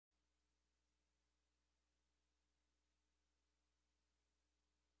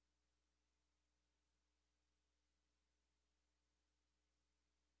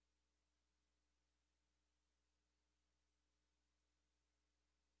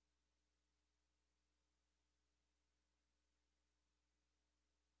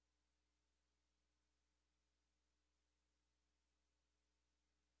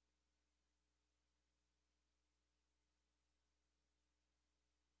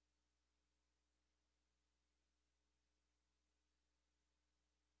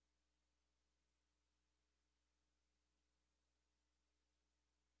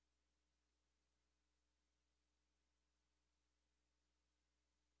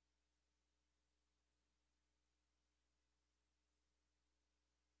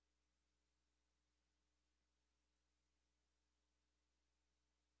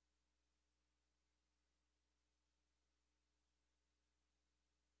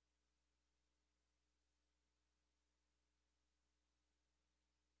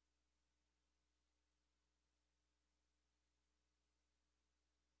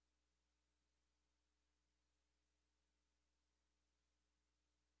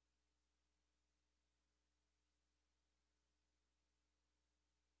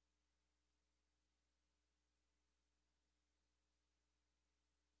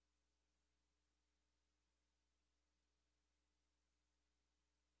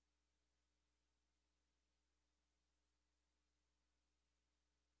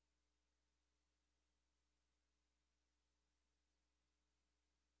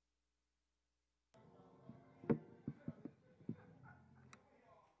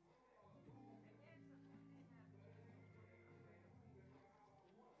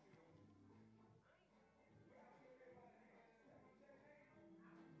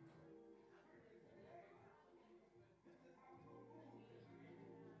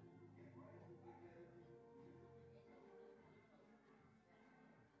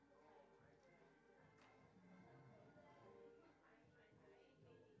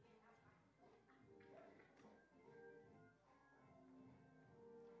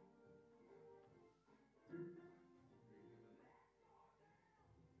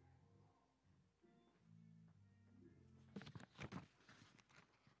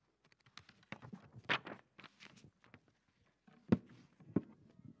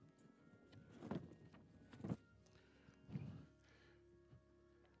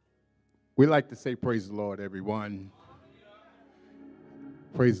We like to say praise the Lord, everyone.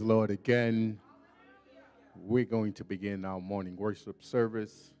 Praise the Lord again. We're going to begin our morning worship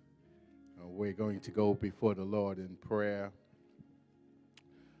service. We're going to go before the Lord in prayer.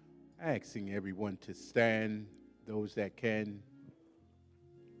 Asking everyone to stand, those that can.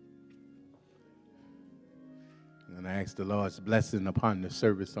 And I ask the Lord's blessing upon the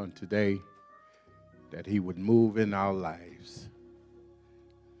service on today, that he would move in our lives.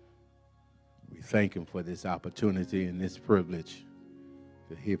 We thank him for this opportunity and this privilege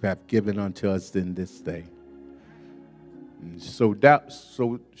that he hath given unto us in this day. And so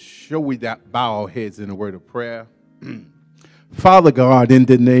shall we bow our heads in a word of prayer. Father God, in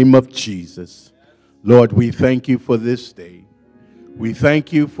the name of Jesus, Lord, we thank you for this day. We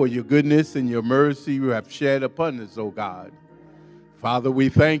thank you for your goodness and your mercy you have shed upon us, O God. Father, we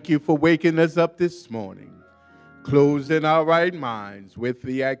thank you for waking us up this morning, closed in our right minds with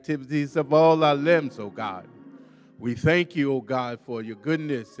the activities of all our limbs, O God. We thank you, O God, for your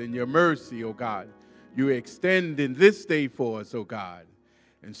goodness and your mercy, O God. You extend in this day for us, O God.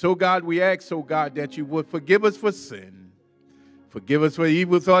 And so, God, we ask, O God, that you would forgive us for sin. Forgive us for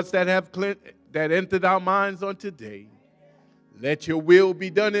evil thoughts that entered our minds on today. Let your will be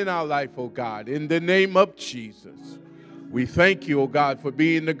done in our life, O God, in the name of Jesus. We thank you, O God, for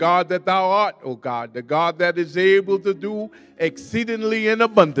being the God that thou art, O God, the God that is able to do exceedingly and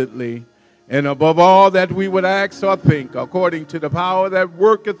abundantly, and above all that we would ask or think, according to the power that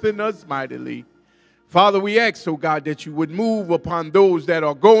worketh in us mightily. Father, we ask, O God, that you would move upon those that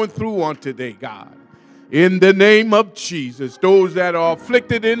are going through on today, God. In the name of Jesus, those that are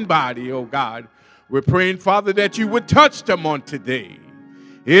afflicted in body, O God, we're praying, Father, that you would touch them on today.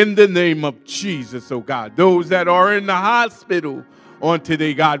 In the name of Jesus, oh God. Those that are in the hospital on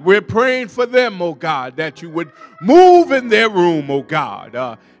today, God, we're praying for them, oh God, that you would move in their room, oh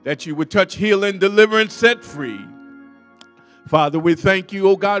God, that you would touch, heal, and deliver and set free. Father, we thank you,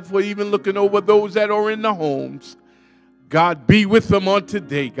 oh God, for even looking over those that are in the homes. God, be with them on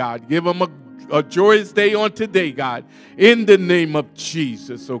today, God. Give them a joyous day on today, God, in the name of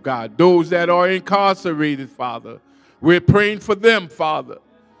Jesus, oh God. Those that are incarcerated, Father, we're praying for them, Father,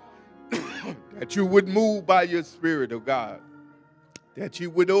 that you would move by your Spirit, oh God, that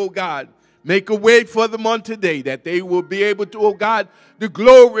you would, oh God, make a way for them on today, that they will be able to, oh God, to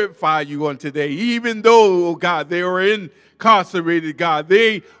glorify you on today, even though, oh God, they are incarcerated, God.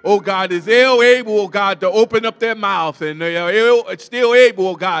 They, oh God, is still able, oh God, to open up their mouth, and they are still able,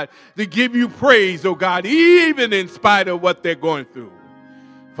 oh God, to give you praise, oh God, even in spite of what they're going through.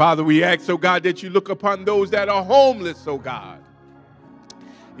 Father, we ask, oh God, that you look upon those that are homeless, oh God.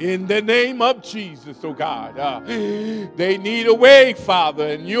 In the name of Jesus, oh God. They need a way, Father,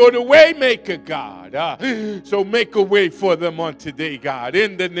 and you're the way maker, God. So make a way for them on today, God,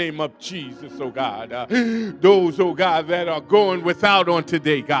 in the name of Jesus, oh God. Those, oh God, that are going without on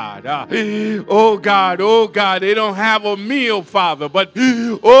today, God. Oh God, they don't have a meal, Father, but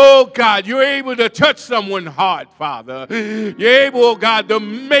oh God, you're able to touch someone's heart, Father. You're able, oh God, to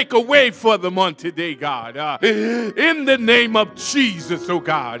make a way for them on today, God. In the name of Jesus, oh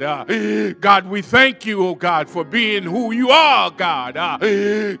God. God, we thank you, oh God, for being who you are, God.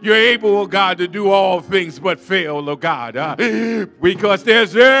 You're able, oh God, to do all things but fail, oh God. Because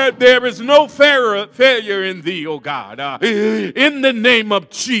there is no failure in thee, oh God. In the name of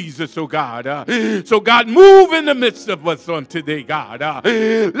Jesus, oh God. So God, move in the midst of us on today, God.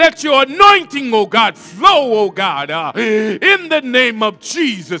 Let your anointing, oh God, flow, oh God. In the name of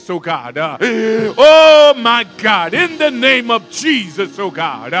Jesus, oh God. Oh my God, in the name of Jesus, oh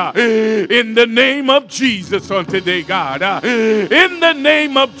God. In the name of Jesus on today, God. In the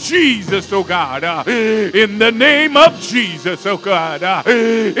name of Jesus, oh God. In the name of Jesus, oh God.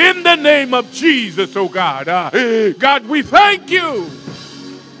 In the name of Jesus, oh God. God, we thank you.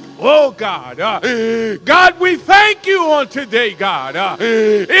 Oh, God. God, we thank you on today, God.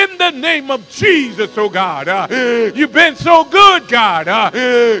 In the name of Jesus, oh, God. You've been so good, God.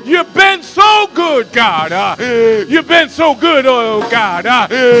 You've been so good, God. You've been so good, oh, God.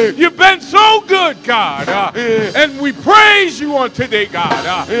 You've been so good, God. And we praise you on today,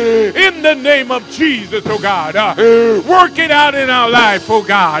 God. In the name of Jesus, oh, God. Work it out in our life, oh,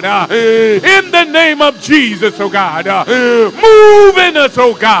 God. In the name of Jesus, oh, God. Move in us,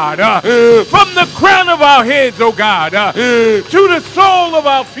 oh, God. From the crown of our heads, oh God, to the sole of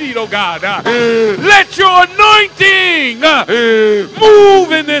our feet, feet, oh God. Let your anointing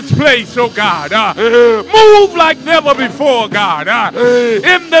move in this place, oh God. Move like never before, God.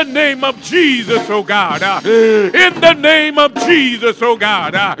 In the name of Jesus, oh God. In the name of Jesus, oh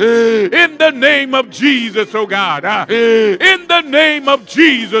God. In the name of Jesus, oh God. In the name of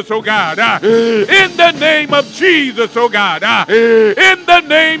Jesus, oh God. In the name of Jesus, oh God. In the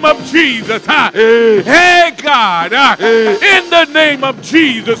name of Jesus. Hey, God. In the name of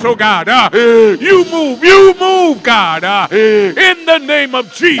Jesus, oh God. You move, God. In the name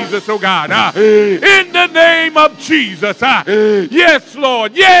of Jesus, oh God. In the name of Jesus. Yes,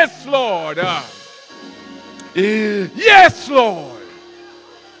 Lord. Yes, Lord. Yes, Lord.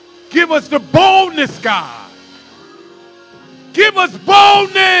 Give us the boldness, God. Give us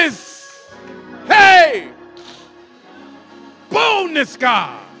boldness. Hey. Boldness,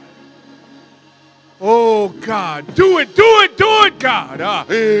 God. Oh, God. Do it, God.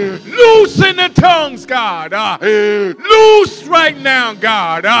 Loosen the tongues, God. Loose right now,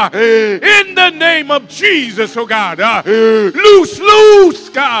 God. In the name of Jesus, oh God. Loose,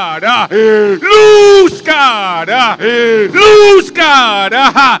 God. Loose, God. Loose, God.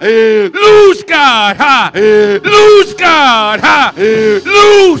 Loose, God. Loose, God.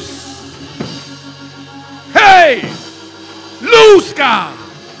 Loose. Hey. Loose, God.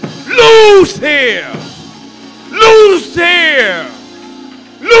 Loose here. Loose here.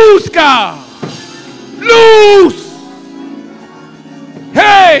 Loose, God. Loose.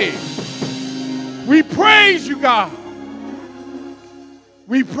 Hey. We praise you, God.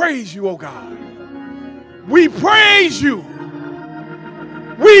 We praise you, oh God. We praise you.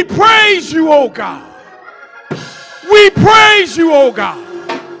 We praise you, oh God. We praise you, oh God.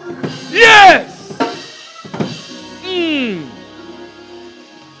 Yes.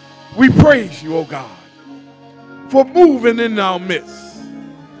 We praise you, oh God, for moving in our midst.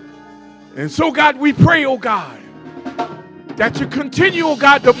 And so, God, we pray, oh God, that you continue, oh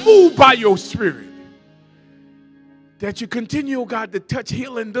God, to move by your spirit. That you continue, oh God, to touch,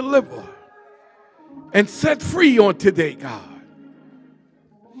 heal, and deliver. And set free on today, God.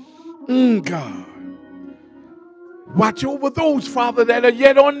 God. Watch over those, Father, that are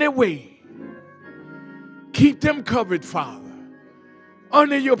yet on their way. Keep them covered, Father,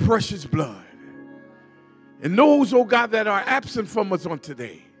 under your precious blood. And those, oh God, that are absent from us on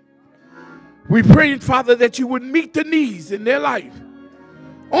today, we pray, Father, that you would meet the needs in their life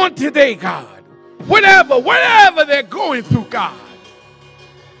on today, God. Whatever they're going through, God.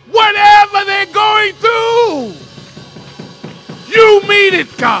 Whatever they're going through, you meet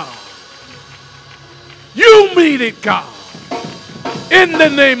it, God. You meet it, God. In the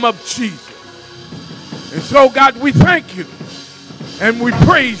name of Jesus. And so, God, we thank you. And we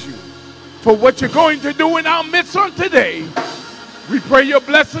praise you for what you're going to do in our midst on today. We pray your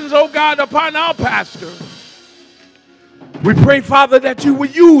blessings, oh God, upon our pastor. We pray, Father, that you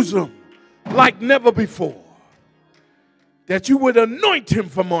would use him like never before. That you would anoint him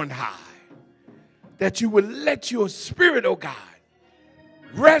from on high. That you would let your spirit, oh God,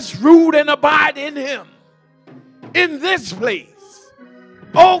 rest, root, and abide in him. In this place,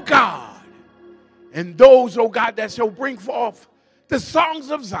 oh God. And those, oh God, that shall bring forth the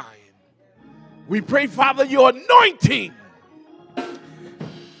songs of Zion. We pray, Father, your anointing.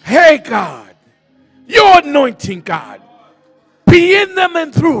 Hey, God, your anointing, God, be in them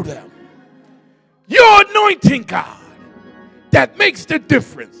and through them. Your anointing, God, that makes the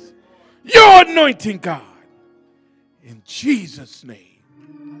difference. Your anointing, God, in Jesus' name.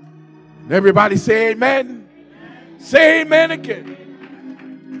 And everybody say amen. Say amen again.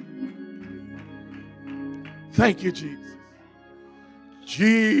 Thank you, Jesus.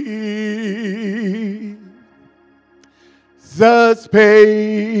 Jesus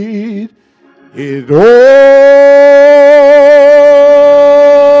paid it all.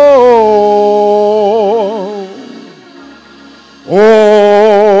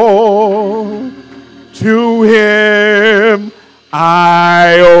 All to him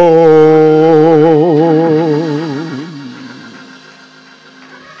I owe.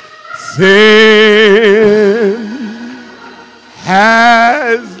 Sin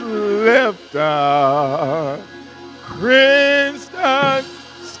has left a crimson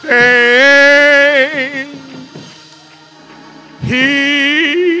stain.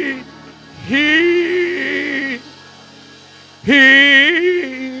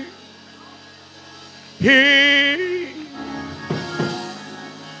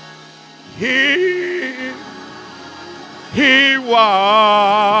 He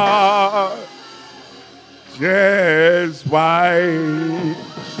was just white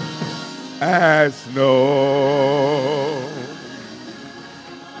as snow.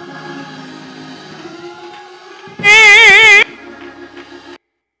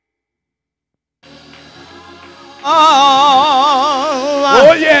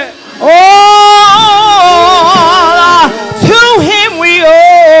 Oh, yeah. All to him we owe.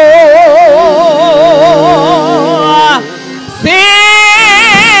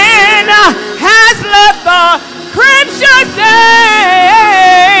 Sin has left the crimson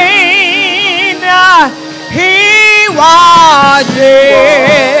stain. He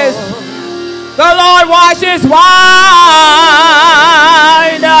washes. The Lord washes white.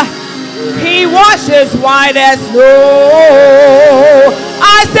 He washes white as snow.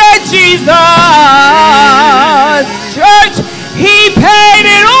 I said, Jesus, church, he paid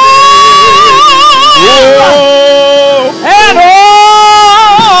it all. And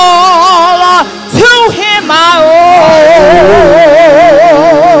all to him I owe.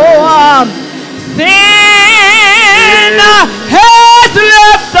 Sin has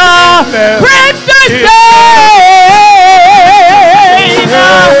left the crimson stain.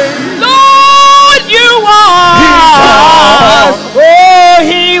 Lord, you are. Oh,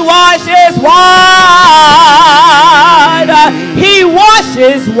 he washes white. He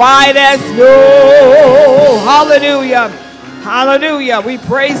washes white as snow. Hallelujah. Hallelujah. We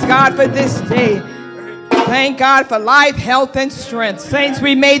praise God for this day. Thank God for life, health, and strength. Saints,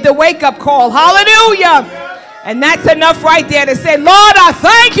 we made the wake-up call. Hallelujah. And that's enough right there to say, Lord, I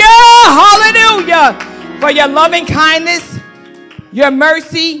thank you. Hallelujah. For your loving kindness, your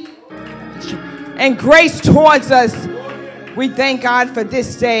mercy, and grace towards us. We thank God for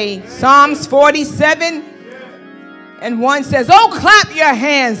this day. Psalms 47:1 says, oh, clap your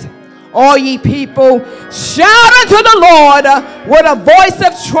hands, all ye people. Shout unto the Lord with a voice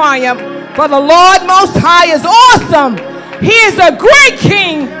of triumph. For the Lord Most High is awesome. He is a great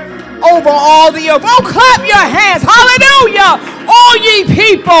King over all the earth. Oh, clap your hands. Hallelujah. All ye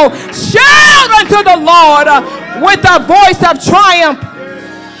people, shout unto the Lord with a voice of triumph.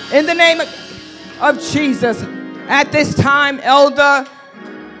 In the name of Jesus. At this time, Elder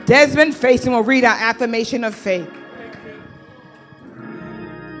Desmond Faison will read our affirmation of faith.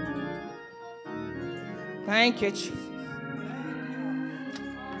 Thank you, Jesus.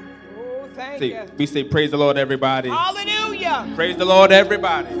 Oh, thank you. We say, praise the Lord, everybody. Hallelujah. Praise the Lord,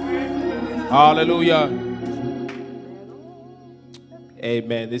 everybody. Hallelujah.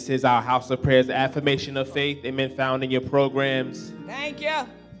 Amen. This is our house of prayers, affirmation of faith. Amen. Found in your programs. Thank you.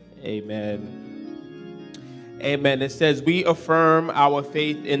 Amen. Amen. It says, we affirm our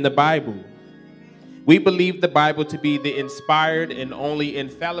faith in the Bible. We believe the Bible to be the inspired and only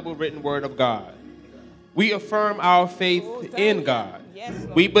infallible written word of God. We affirm our faith in God. Yes,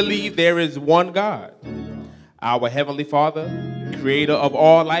 we believe there is one God, our Heavenly Father, creator of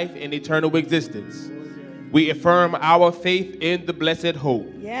all life and eternal existence. We affirm our faith in the blessed hope.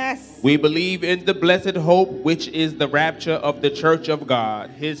 Yes. We believe in the blessed hope, which is the rapture of the church of God,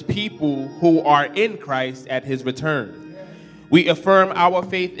 his people who are in Christ at his return. We affirm our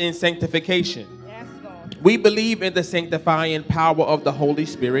faith in sanctification. Yes, Lord. We believe in the sanctifying power of the Holy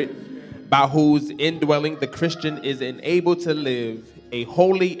Spirit, by whose indwelling the Christian is enabled to live a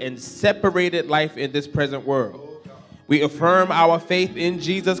holy and separated life in this present world. We affirm our faith in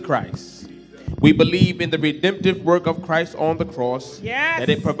Jesus Christ. We believe in the redemptive work of Christ on the cross, that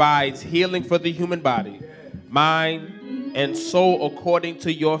it provides healing for the human body, mind, and soul according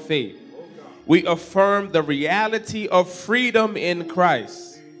to your faith. We affirm the reality of freedom in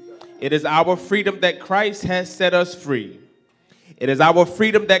Christ. It is our freedom that Christ has set us free. It is our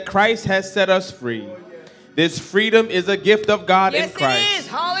freedom that Christ has set us free. This freedom is a gift of God in Christ. It is.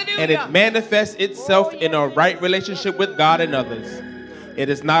 Hallelujah. And it manifests itself in a right relationship with God and others. It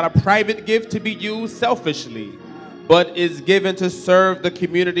is not a private gift to be used selfishly, but is given to serve the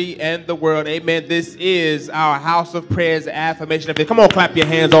community and the world. Amen. This is our house of prayers, affirmation of faith. Come on, clap your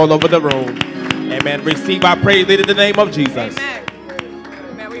hands all over the room. Amen. Receive our praise in the name of Jesus. Amen.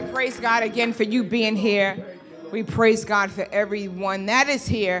 Amen. We praise God again for you being here. We praise God for everyone that is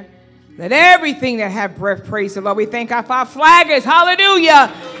here. Let everything that have breath praise the Lord. We thank God for our flaggers.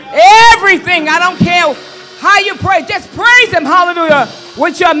 Hallelujah. Everything. I don't care how you pray. Just praise him. Hallelujah.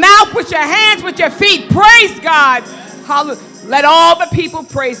 With your mouth, with your hands, with your feet. Praise God. Hallelujah. Let all the people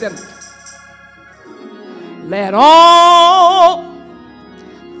praise him. Let all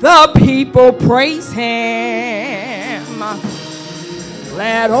the people praise him.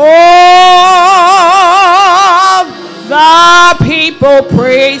 Let all the people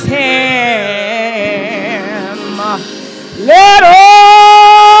praise him. Let all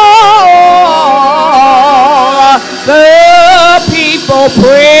the people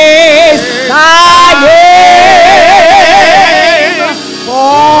praise thy name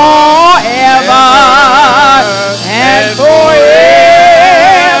forever and forevermore.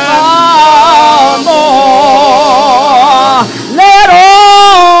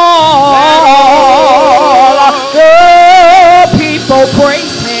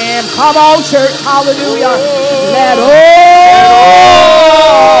 Come on, church. Hallelujah. Let all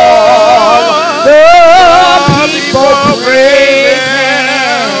the people praise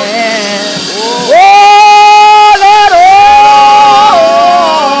him. Oh, let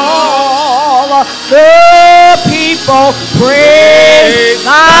all the people praise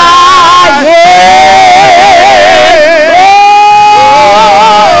thy name.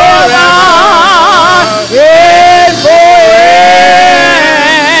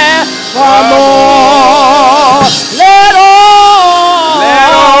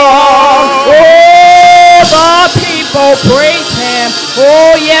 Praise him.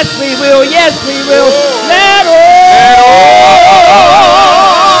 Oh, yes, we will. Yes, we will. Let all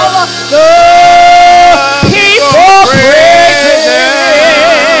the people praise him.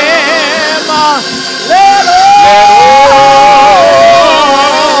 Let all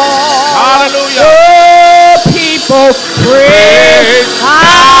the people praise him.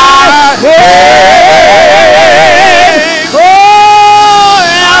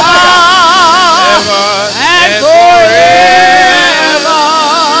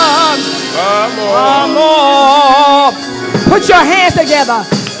 Put your hands together.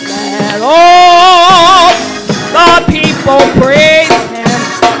 Let all the people praise him.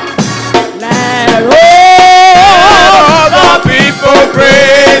 Let all the people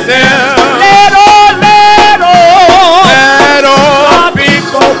praise him. Let all the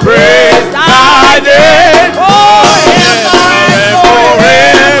people praise thy name. Forever and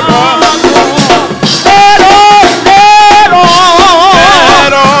forever. Let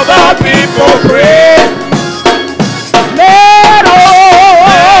all the people praise.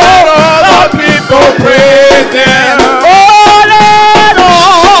 Praise him. Oh, let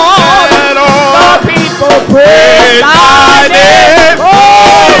all the people praise thy name.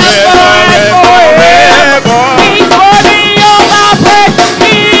 Forever and forever. He's worthy of our praise.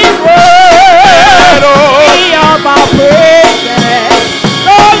 He's worthy of our praise.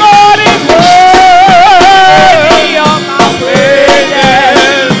 The Lord is worthy of our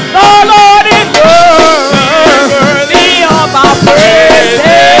praise. The Lord is worthy of our praise.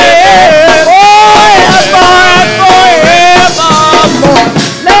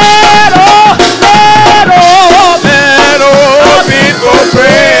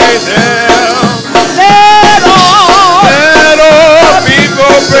 Praise him. Let all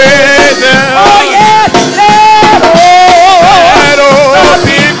people praise him. Oh yes, let all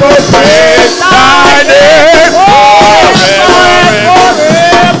people praise thy name. Forever and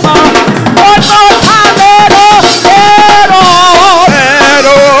forever. One more time, let all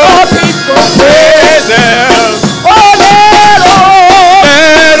people praise him. Oh, let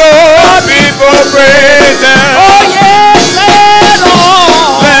all people praise him. Oh yes,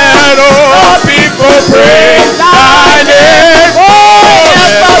 praise thy name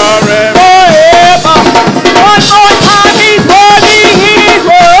forever and forever. One more time, he's worthy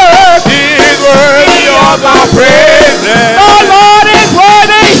of our praise. The Lord is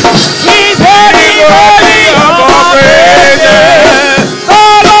worthy, he's worthy of our praise. The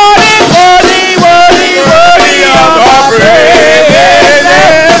Lord is worthy of our praise.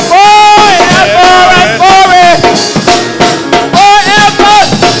 Forever and forever.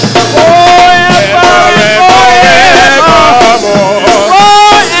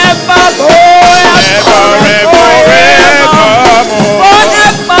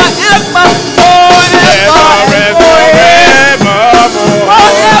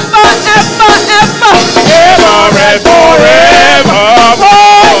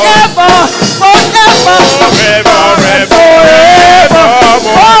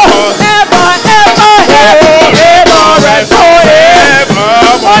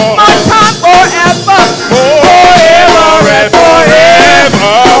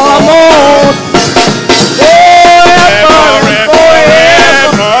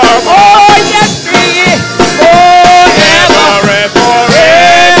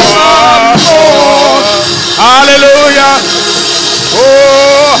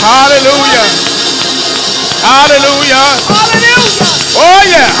 Hallelujah. Hallelujah. Oh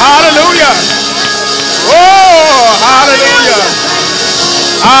yeah. Hallelujah. Oh, hallelujah.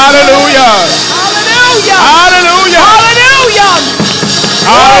 Hallelujah. Hallelujah. Hallelujah. Hallelujah. Hallelujah.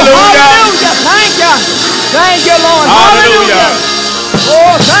 Hallelujah. Thank you. Thank you, Lord. Hallelujah.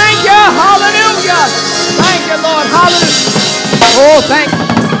 Oh, thank you. Hallelujah. Thank you, Lord. Hallelujah. Oh, thank you.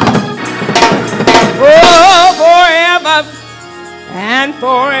 Oh, forever and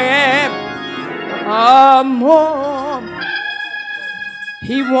forever. More.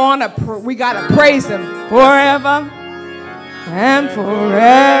 We gotta praise him forever and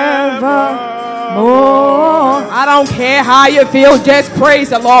forever more. I don't care how you feel, just praise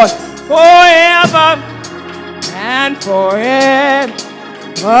the Lord. forever and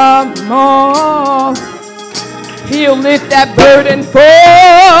forevermore. He'll lift that burden forever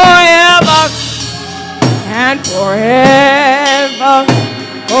and forevermore.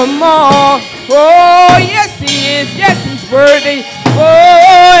 Oh, yes, he is. Yes, he's worthy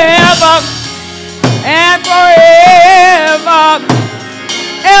forever and forever.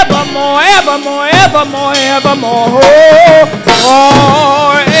 Evermore, evermore, evermore, evermore.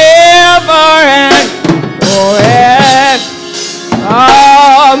 Oh, forever and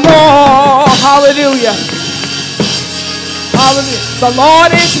forevermore. Hallelujah. Hallelujah. The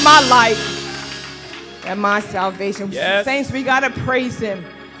Lord is my light and my salvation. Yes. Saints, we got to praise him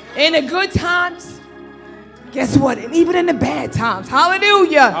in the good times. Guess what? And even in the bad times.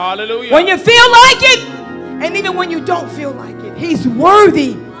 Hallelujah. Hallelujah. When you feel like it, and even when you don't feel like it, he's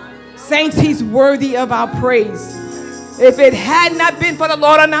worthy. Saints, he's worthy of our praise. If it had not been for the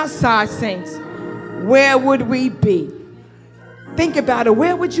Lord on our side, saints, where would we be? Think about it.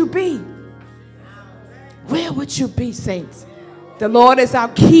 Where would you be? Where would you be, saints? The Lord is our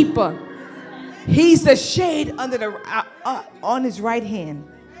keeper. He's the shade under on his right hand.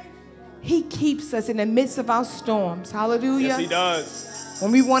 He keeps us in the midst of our storms. Hallelujah. Yes, he does.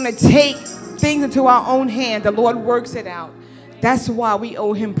 When we want to take things into our own hand, the Lord works it out. That's why we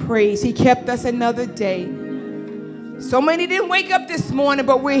owe him praise. He kept us another day. So many didn't wake up this morning,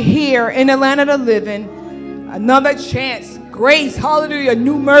 but we're here in the land of the living. Another chance. Grace. Hallelujah.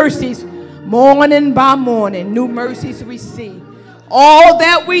 New mercies. Morning by morning. New mercies we see. All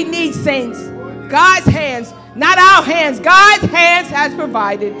that we need, saints. God's hands. Not our hands. God's hands has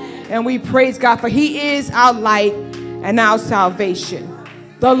provided. And we praise God, for he is our light and our salvation.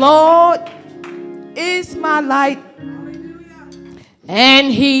 The Lord is my light,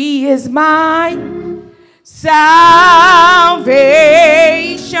 and he is my salvation.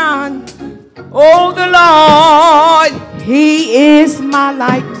 Oh, the Lord, he is my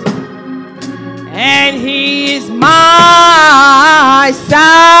light, and he is my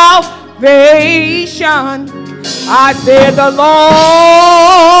salvation. I said the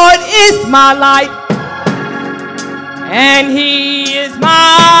Lord is my light, and he is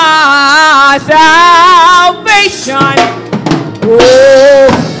my salvation. Oh,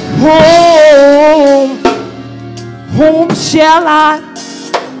 whom shall I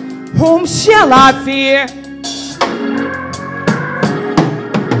fear?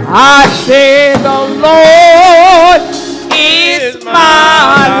 I say the Lord is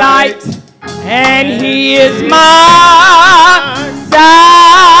my light, and he is my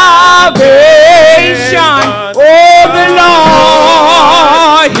salvation. Oh, the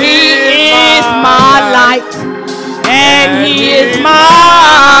Lord, he is my light, and he is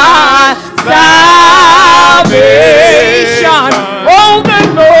my salvation. Oh, the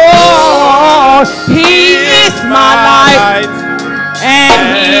Lord, he is my light,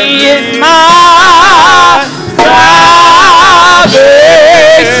 and he is my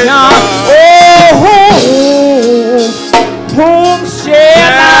salvation. Oh, whom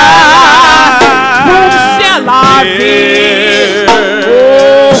shall I fear?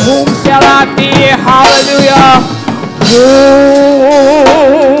 Oh, whom shall I fear? Hallelujah.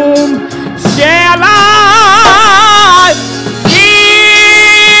 Whom shall I fear?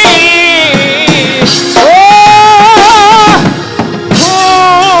 Oh,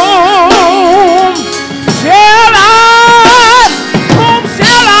 whom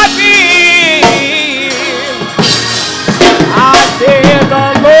shall I fear? I say the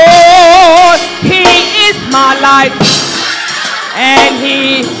Lord, he is my light, and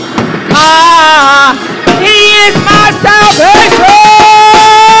he is my salvation.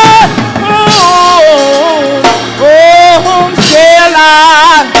 Oh, whom shall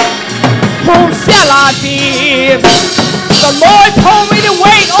I fear? The Lord told me to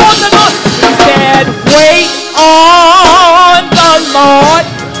wait on the Lord. He said, wait on the Lord.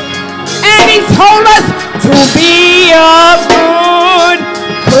 And he told us to be of good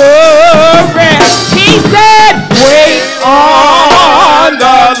courage. He said, wait on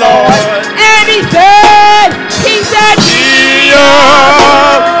the Lord. And he said, be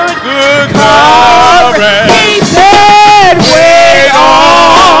of good courage. He said, wait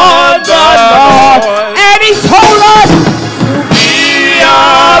on the Lord. And he told us to be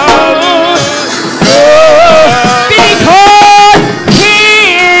of good courage, because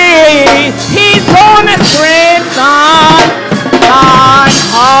he's going to strengthen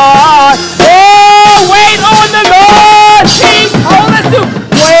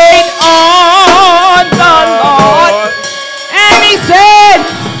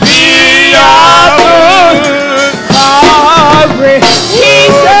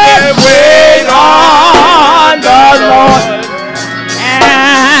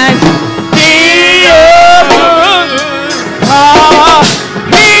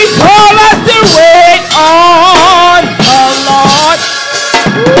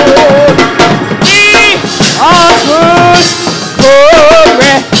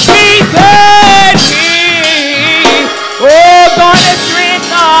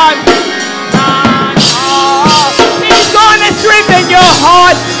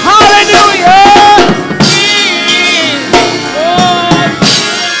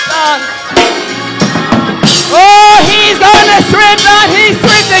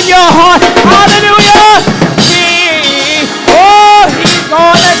your heart. Hallelujah. He's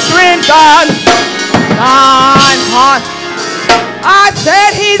gonna strengthen thine heart. I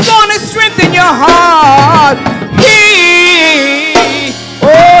said he's gonna strengthen your heart.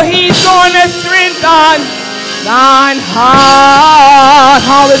 He's gonna strengthen thine heart.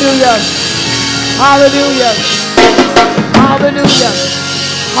 Hallelujah. Hallelujah. Hallelujah.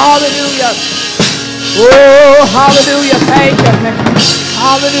 Hallelujah. Oh, hallelujah. Thank you.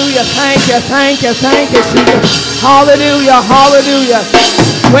 Hallelujah. Thank you. Thank you. Thank you, Jesus. Hallelujah. Hallelujah.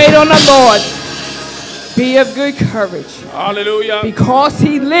 Wait on the Lord. Be of good courage. Hallelujah. Because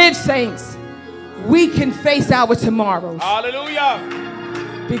he lives, saints, we can face our tomorrows. Hallelujah.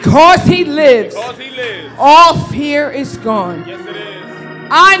 Because he lives, all fear is gone. Yes, it is.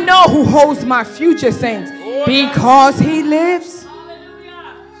 I know who holds my future, saints. Because he lives,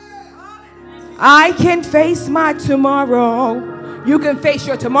 I can face my tomorrow. You can face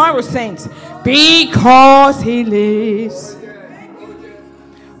your tomorrow, saints. Because he lives.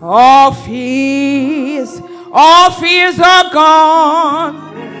 All fears are gone.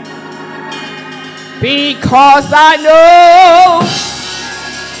 Because I know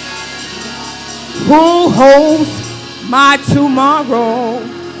who holds my tomorrow.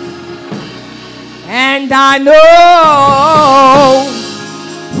 And I know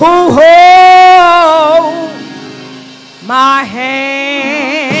who holds my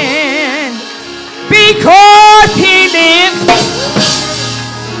hand. Because he lives.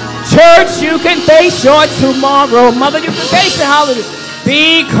 Church, you can face your tomorrow. Mother, you can face your holiday.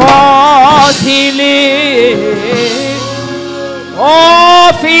 Because he lives.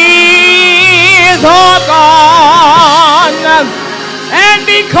 All fears are gone. And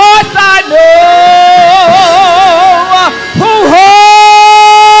because I know who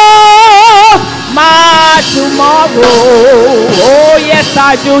holds my tomorrow. Oh, yes,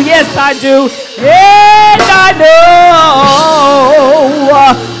 I do. Yes, I do. And I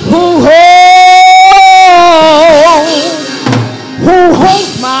know who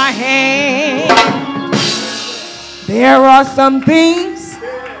holds my hand. There are some things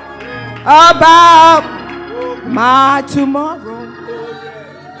about my tomorrow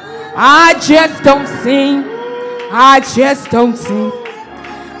I just don't seem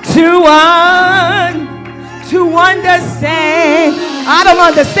to understand. I don't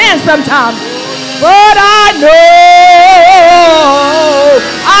understand sometimes, but I know,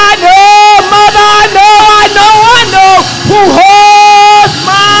 Mother, I know who holds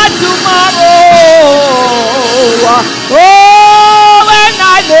my tomorrow. Oh, and I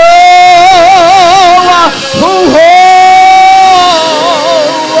know who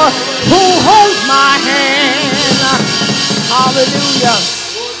holds my hand. Hallelujah.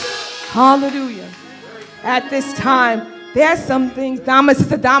 Hallelujah. At this time, there's some things.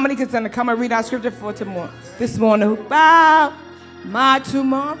 Sister Dominique is going to come and read our scripture for tomorrow. This morning, about my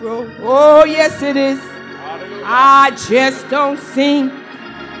tomorrow. Oh, yes, it is. Hallelujah. I just don't seem to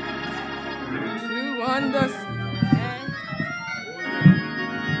understand.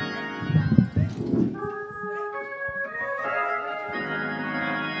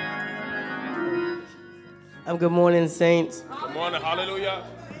 Good morning, saints. Good morning, hallelujah.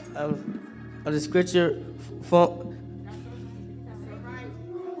 The scripture from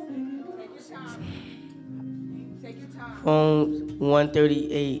Psalm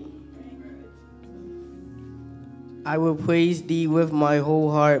 138. I will praise thee with my whole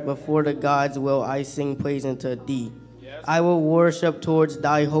heart. Before the gods will I sing praise unto thee. Yes. I will worship towards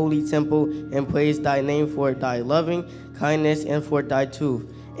thy holy temple and praise thy name for thy loving kindness and for thy truth.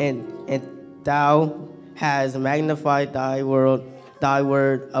 And thou has magnified thy word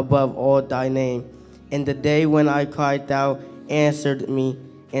above all thy name. In the day when I cried, thou answered me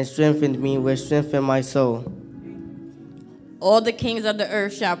and strengthened me, which strengthened my soul. All the kings of the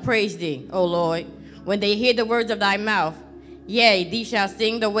earth shall praise thee, O Lord, when they hear the words of thy mouth. Yea, thee shall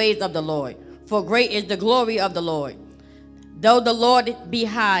sing the ways of the Lord, for great is the glory of the Lord. Though the Lord be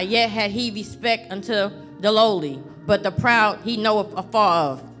high, yet had he respect unto the lowly, but the proud he knoweth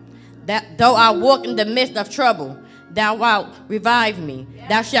afar of. That though I walk in the midst of trouble, thou wilt revive me.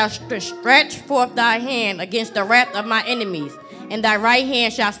 Thou shalt stretch forth thy hand against the wrath of my enemies, and thy right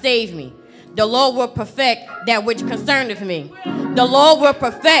hand shall save me. The Lord will perfect that which concerneth me. The Lord will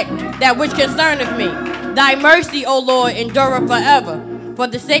perfect that which concerneth me. Thy mercy, O Lord, endureth forever. For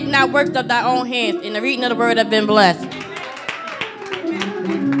the sake not works of thy own hands, and the reading of the word have been blessed.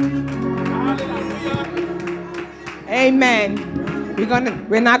 Amen.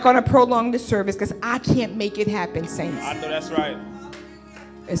 We're not gonna prolong the service because I can't make it happen, saints. I know that's right.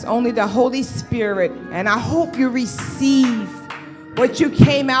 It's only the Holy Spirit, and I hope you receive what you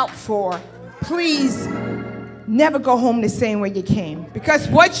came out for, please never go home the same way you came. Because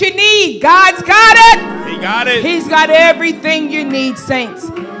what you need, God's got it. He got it. He's got everything you need, saints.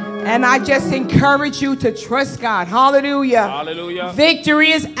 And I just encourage you to trust God. Hallelujah. Hallelujah.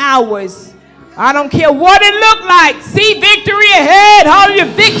 Victory is ours. I don't care what it looked like. See victory ahead. Hallelujah.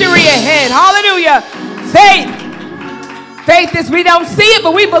 Victory ahead. Hallelujah. Faith. Faith is we don't see it,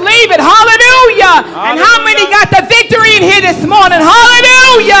 but we believe it. Hallelujah. And how many got the victory in here this morning?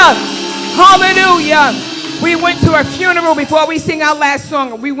 Hallelujah. Hallelujah. We went to a funeral before we sing our last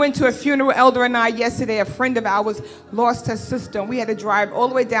song. We went to a funeral, Elder and I, yesterday. A friend of ours lost her sister. And we had to drive all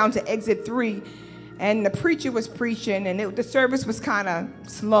the way down to exit 3. And the preacher was preaching, and the service was kind of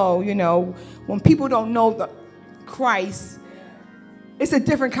slow, you know. When people don't know the Christ, it's a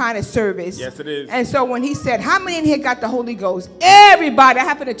different kind of service. Yes, it is. And so when he said, how many in here got the Holy Ghost? Everybody, I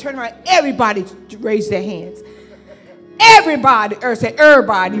happened to turn around, everybody raised their hands. Everybody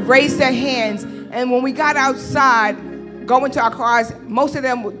raised their hands. And when we got outside, going to our cars, a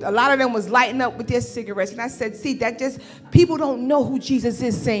lot of them was lighting up with their cigarettes. And I said, see, that just, people don't know who Jesus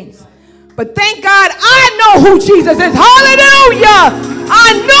is, saints. But thank God I know who Jesus is. Hallelujah.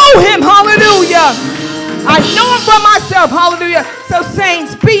 I know him. Hallelujah. I know him for myself. Hallelujah. So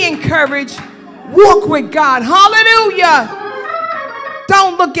saints, be encouraged. Walk with God. Hallelujah.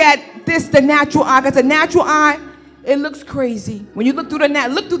 Don't look at this, the natural eye. Because the natural eye, it looks crazy. When you look through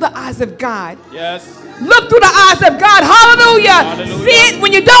look through the eyes of God. Yes. Look through the eyes of God. Hallelujah. Hallelujah. See it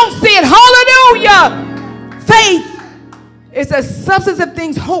when you don't see it. Hallelujah. Faith is a substance of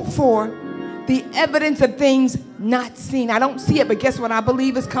things hoped for, the evidence of things not seen. I don't see it, but guess what? I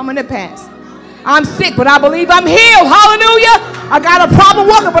believe it's coming to pass. I'm sick, but I believe I'm healed. Hallelujah. I got a problem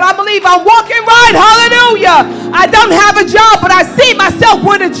walking, but I believe I'm walking right. Hallelujah. I don't have a job, but I see myself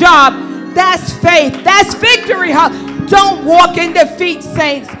with a job. That's faith. That's victory. Don't walk in defeat,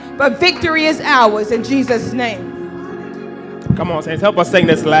 saints, but victory is ours in Jesus' name. Come on, saints, help us sing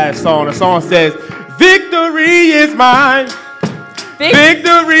this last song. The song says, victory is mine.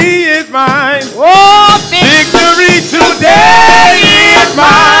 Victory is mine. Oh, victory today is mine.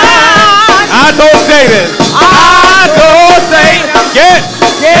 I told Satan. I told Satan. Get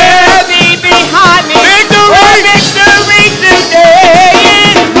thee behind me. Victory. Oh, victory today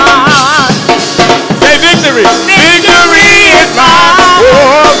is mine. Say victory. Victory is mine.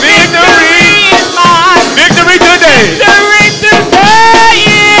 Oh, victory is mine. Victory today. Victory today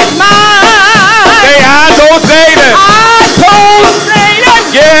is mine. Say I told Satan. I told Satan.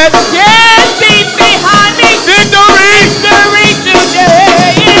 Get thee behind me. Victory. Victory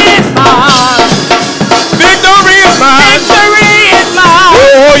today is mine. Victory is mine. Victory is mine.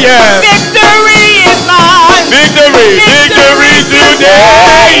 Oh yeah. Victory is mine. Victory. Victory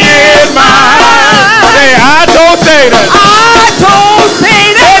today is mine. Say I told Satan. I told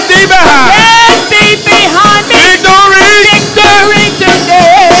Satan. Get thee behind. Get thee behind me. Victory. Victory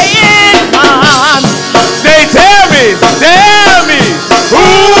today is mine. Say tell me who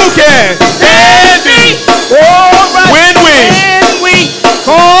can stand me when we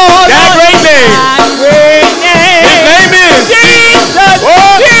call that great name. His name is Jesus.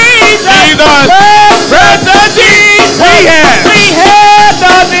 Oh, Jesus. Precious Jesus. We have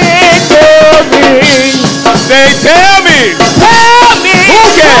the victory. Say tell me who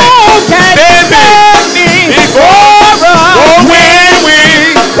can stand me before when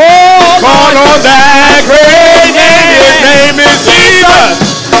we call on that great name. His name is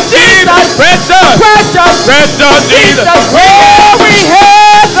Jesus. Jesus. Precious Jesus. Oh, we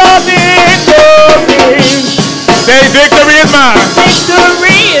have the victory. Say victory is mine.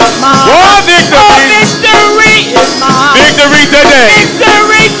 Victory is mine. Oh, victory. Oh, victory is mine. Victory today.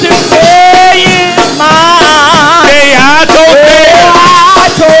 Victory today is mine. Say I told Satan.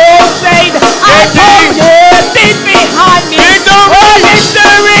 I told Satan. I told you, thee behind me. Victory. Oh,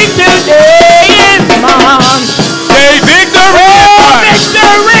 victory today is mine. Say victory is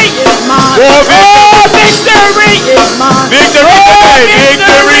mine. Victory is mine. Oh, victory is mine. Victory today.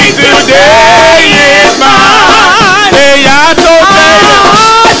 Victory today is mine. Say I told Satan.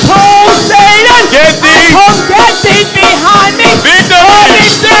 I told Satan. Get thee behind me. Victory.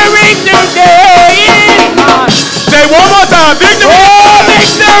 Victory today is mine. Say one more time. Victory. Oh,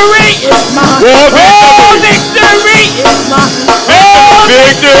 victory is mine. Oh, victory is mine. Oh,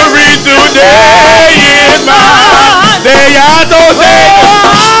 victory today is mine. Say I told Satan.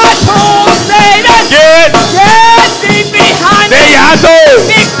 I told Satan. Get thee behind me. Say I told.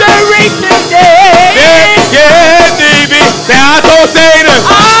 Victory today. Get thee behind. Say I told Satan.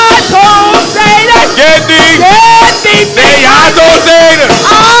 I told Satan. Get thee. Say I told Satan.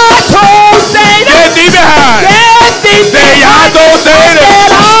 I told Satan. Get thee behind. Get thee Say I told Satan.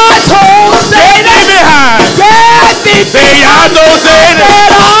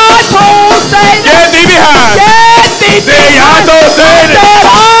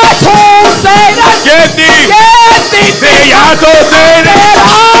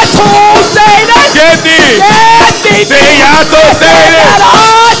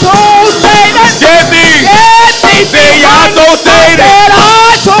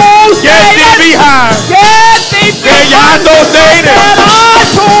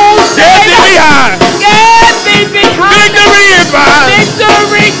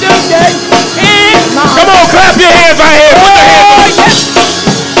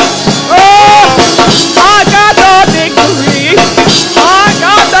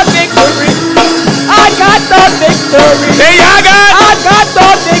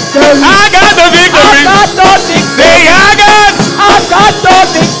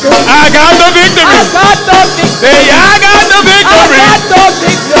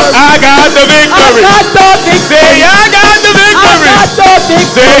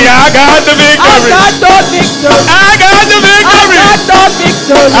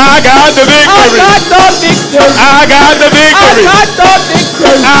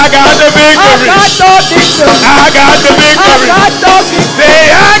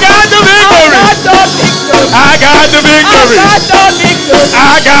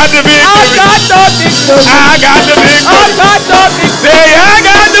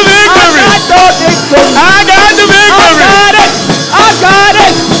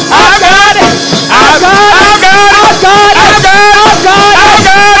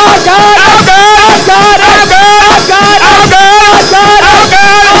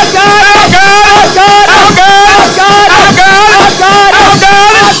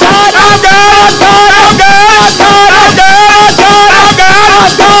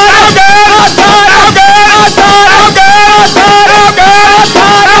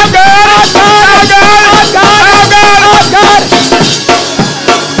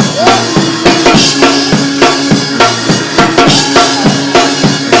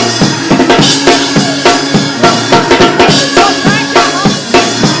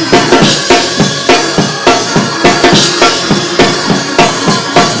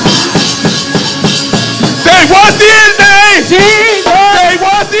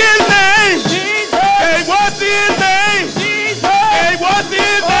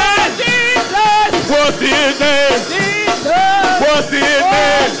 Jesus!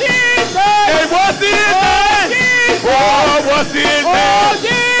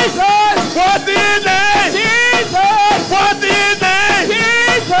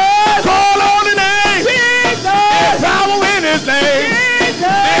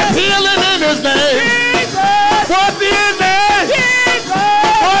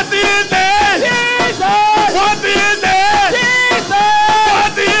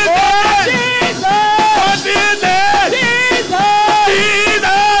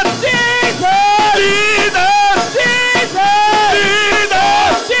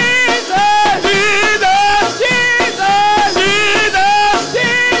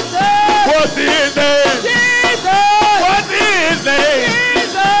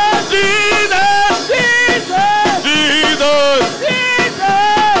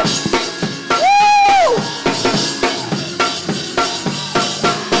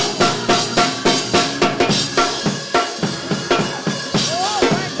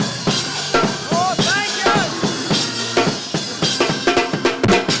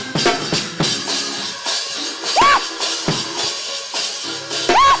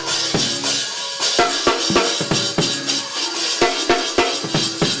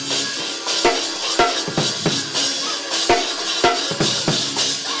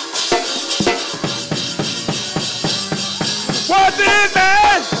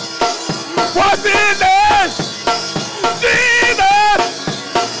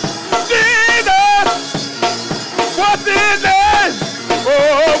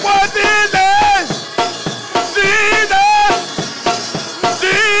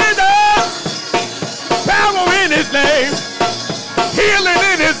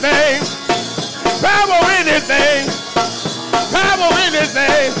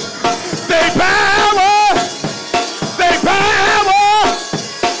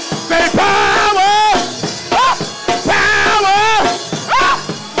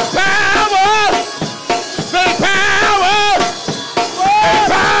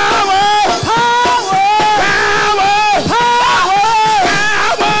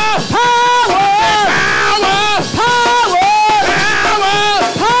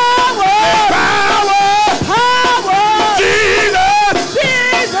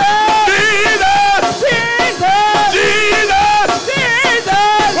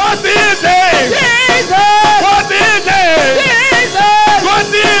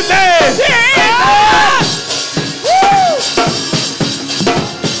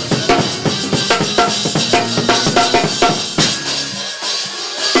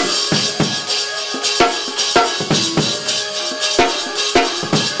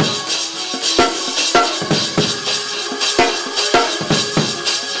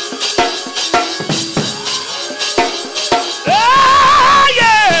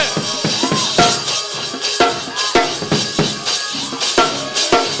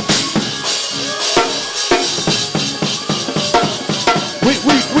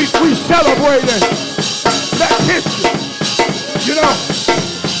 celebrating Black history. You know,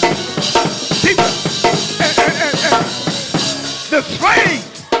 people, and the slaves,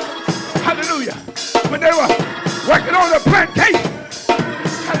 hallelujah, when they were working on the plantation,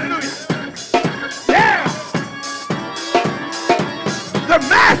 hallelujah, yeah, the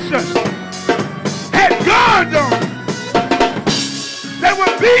masters had guards on them. They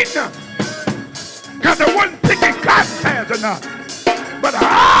were beating them because they wasn't picking cotton tails enough. But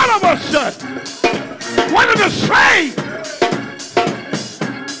all of a sudden, one of the slaves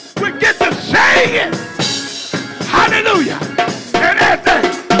would get to singing, hallelujah. And as they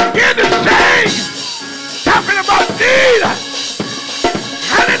begin to sing, talking about Jesus,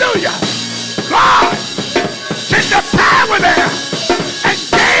 hallelujah, God sent the power there and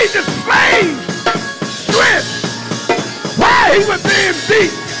gave the slaves strength. While he was being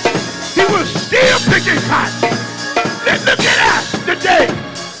beat, he was still picking cotton. Look at us today.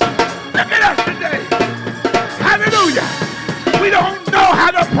 Look at us today. Hallelujah. We don't know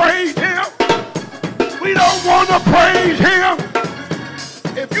how to praise him. We don't want to praise him.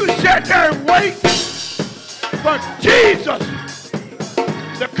 If you sit there and wait for Jesus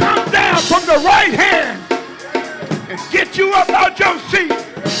to come down from the right hand and get you up out your seat,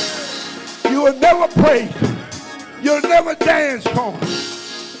 you will never praise him. You'll never dance for him.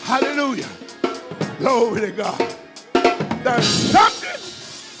 Hallelujah. Glory to God. There's something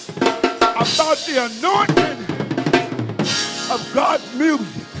about the anointing of God's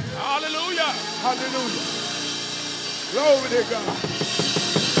music. Hallelujah. Hallelujah. Glory to God.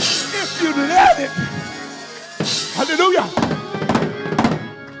 If you let it, hallelujah,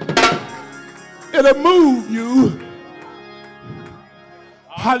 it'll move you.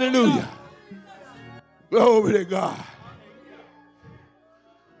 Hallelujah. Glory to God.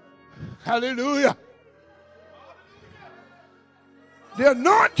 Hallelujah. The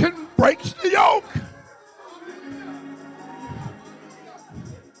anointing breaks the yoke.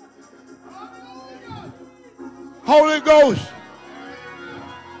 Holy Ghost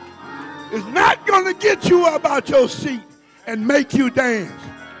is not going to get you up out your seat and make you dance.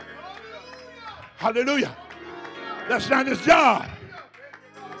 Hallelujah. That's not his job.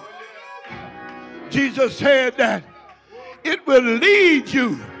 Jesus said that it will lead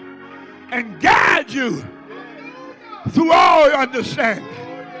you and guide you through all your understanding.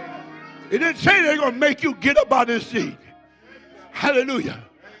 It didn't say they're going to make you get up out of the seat. Hallelujah.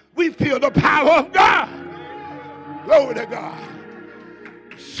 We feel the power of God. Glory to God.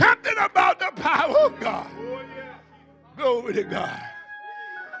 Something about the power of God. Glory to God.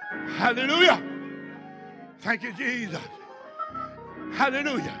 Hallelujah. Thank you, Jesus.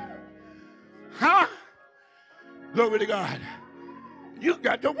 Hallelujah. Huh? Glory to God. You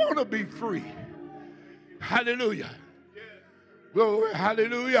got to want to be free. Hallelujah. Glory,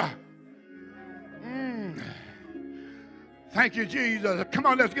 hallelujah. Thank you, Jesus. Come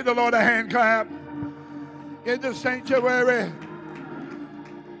on, let's give the Lord a hand clap in the sanctuary.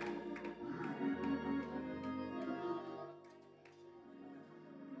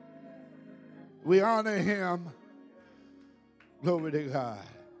 We honor him. Glory to God.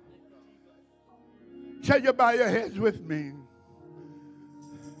 Shall you bow your heads with me?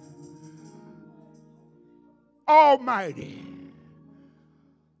 Almighty,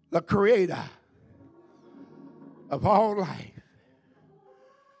 the creator of all life.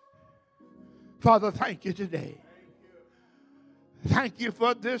 Father, thank you today. Thank you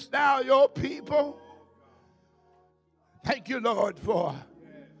for this now, your people. Thank you, Lord, for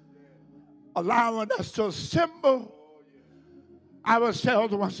allowing us to assemble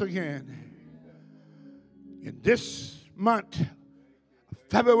ourselves once again in this month,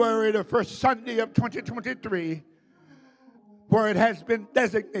 February, the first Sunday of 2023, where it has been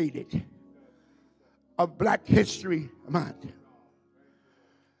designated a Black History Month.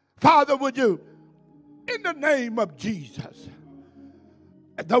 Father, would you, in the name of Jesus,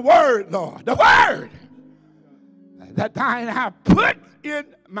 the word, Lord, the word that thine have put in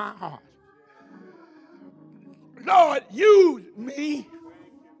my heart, Lord, use me.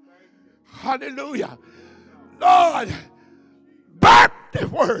 Hallelujah. Lord, birth the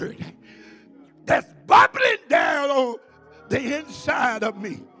word that's bubbling down on the inside of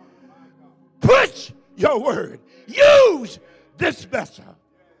me. Push your word. Use this vessel.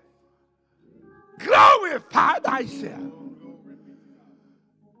 Glorify thyself.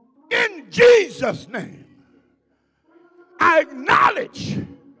 In Jesus' name, I acknowledge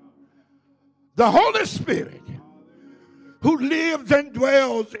the Holy Spirit who lives and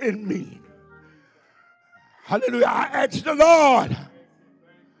dwells in me. Hallelujah. I ask the Lord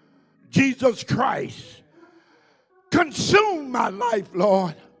Jesus Christ, consume my life,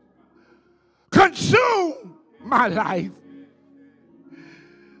 Lord. Consume my life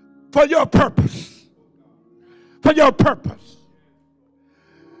for your purpose. For your purpose.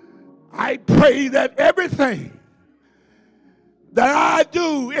 I pray that everything that I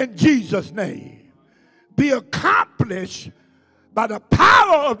do in Jesus' name be accomplished by the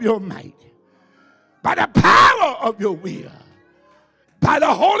power of your might, by the power of your will, by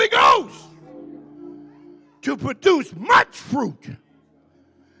the Holy Ghost, to produce much fruit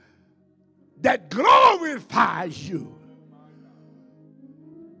that glorifies you.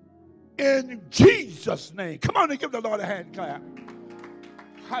 In Jesus' name. Come on and give the Lord a hand clap.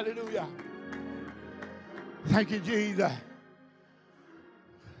 Hallelujah. Thank you, Jesus.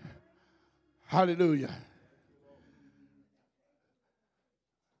 Hallelujah.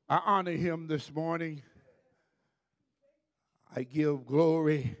 I honor him this morning. I give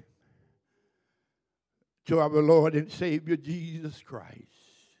glory to our Lord and Savior Jesus Christ.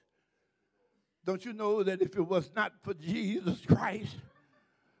 Don't you know that if it was not for Jesus Christ,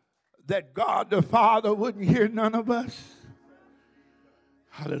 that God the Father wouldn't hear none of us?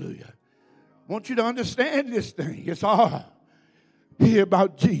 Hallelujah. I want you to understand this thing. It's all here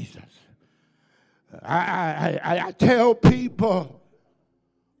about Jesus. I tell people,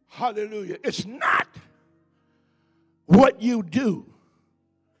 hallelujah, it's not what you do,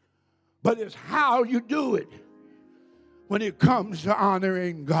 but it's how you do it when it comes to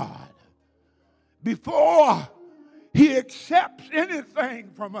honoring God. Before he accepts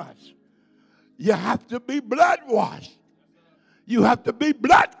anything from us, you have to be blood washed. You have to be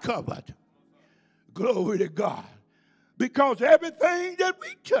blood covered. Glory to God. Because everything that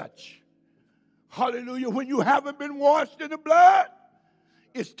we touch, hallelujah, when you haven't been washed in the blood,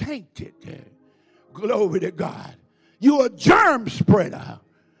 it's tainted. Glory to God. You're a germ spreader.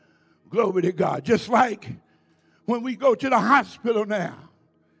 Glory to God. Just like when we go to the hospital now,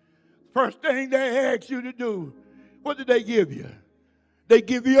 first thing they ask you to do, what do they give you? They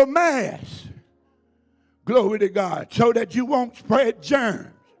give you a mask. Glory to God. So that you won't spread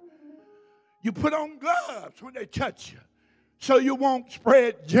germs. You put on gloves when they touch you, so you won't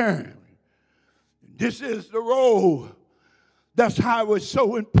spread germs. This is the role. That's how it's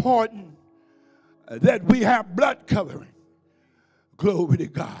so important that we have blood covering. Glory to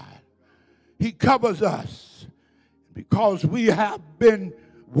God. He covers us because we have been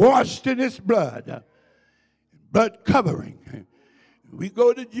washed in his blood. Blood covering. We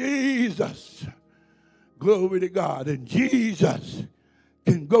go to Jesus. Glory to God. And Jesus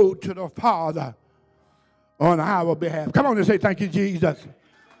can go to the Father on our behalf. Come on and say thank you, Jesus.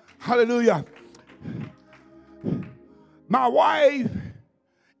 Hallelujah. My wife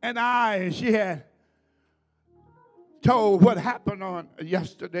and I, she had told what happened on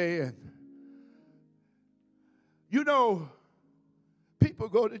yesterday. And you know, people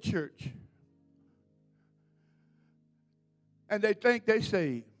go to church and they think they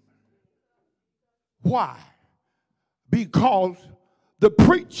saved. Why? Because the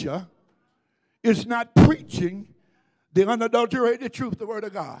preacher is not preaching the unadulterated truth, the word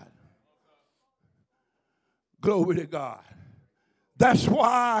of God. Glory to God. That's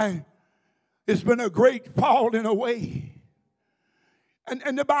why it's been a great falling away.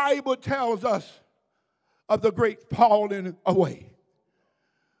 And the Bible tells us of the great falling away.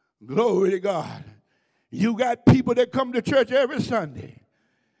 Glory to God. You got people that come to church every Sunday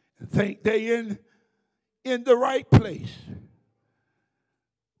and think they in the right place,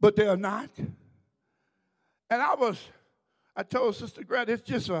 but they're not. And I told Sister Greta, it's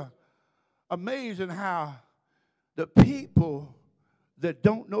just amazing how the people that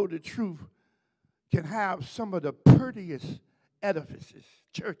don't know the truth can have some of the prettiest edifices,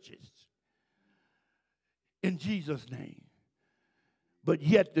 churches, in Jesus' name. But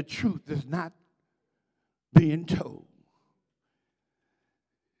yet the truth is not being told.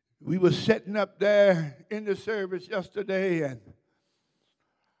 We were sitting up there in the service yesterday, and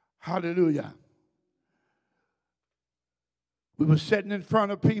hallelujah, we were sitting in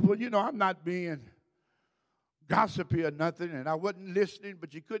front of people. You know, I'm not being gossipy or nothing, and I wasn't listening,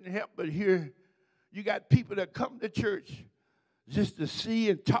 but you couldn't help but hear. You got people that come to church just to see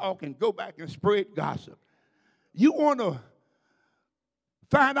and talk and go back and spread gossip. You want to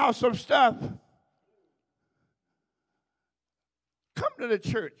find out some stuff? Come to the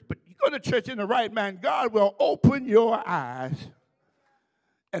church, but you go to church in the right man. God will open your eyes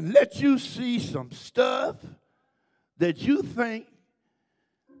and let you see some stuff that you think,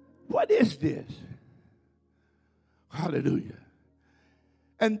 what is this? Hallelujah.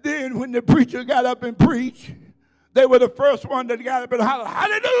 And then when the preacher got up and preached, they were the first one that got up and hollered,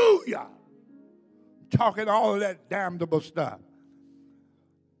 hallelujah, talking all of that damnable stuff.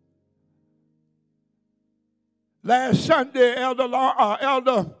 Last Sunday,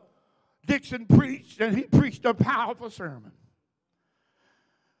 Elder Dixon preached, and he preached a powerful sermon.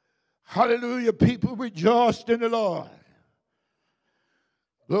 Hallelujah. People rejoiced in the Lord.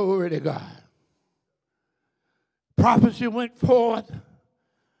 Glory to God. Prophecy went forth.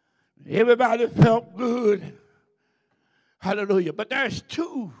 Everybody felt good. Hallelujah. But there's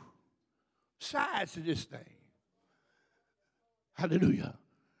two sides to this thing. Hallelujah.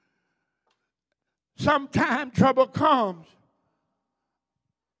 Sometimes trouble comes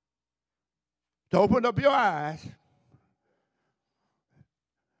to open up your eyes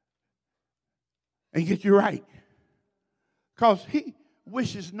and get you right. Because he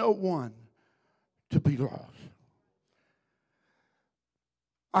wishes no one to be lost.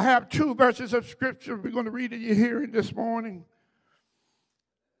 I have two verses of scripture we're going to read in your hearing this morning.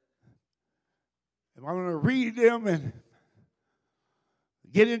 And I'm going to read them and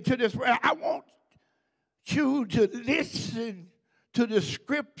get into this. I want you to listen to the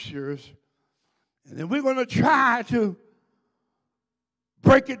scriptures, and then we're going to try to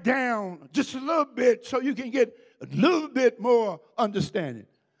break it down just a little bit so you can get a little bit more understanding.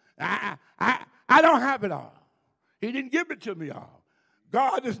 I don't have it all. He didn't give it to me all.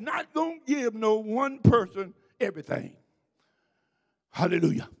 God is not going to give no one person everything.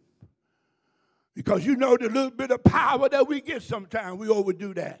 Hallelujah. Because you know the little bit of power that we get sometimes, we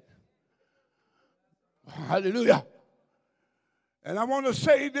overdo that. Hallelujah. And I want to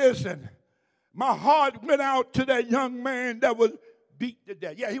say this, and my heart went out to that young man that was beat to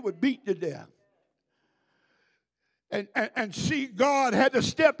death. Yeah, he was beat to death. And see, God had to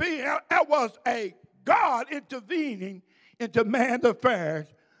step in. That was a God intervening into man's affairs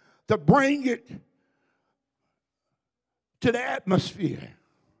to bring it to the atmosphere.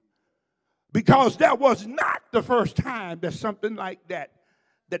 Because that was not the first time that something like that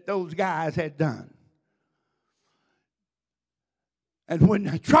those guys had done. And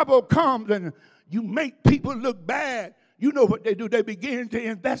when trouble comes and you make people look bad, you know what they do. They begin to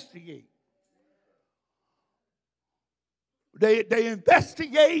investigate. They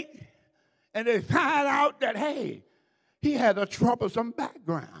investigate and they find out that, hey, he had a troublesome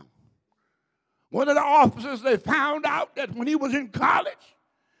background. One of the officers, they found out that when he was in college,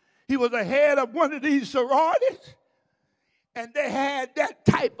 he was the head of one of these sororities, and they had that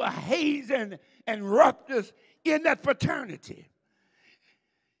type of hazing and roughness in that fraternity.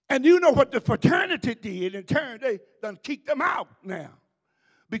 And you know what the fraternity did? In turn, they done kicked them out now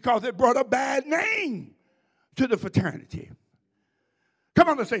because it brought a bad name to the fraternity. Come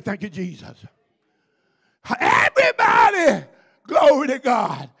on, let's say thank you, Jesus. Everybody, glory to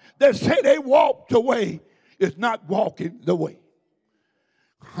God, that say they walked the way is not walking the way.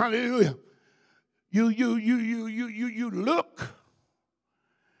 Hallelujah. You look,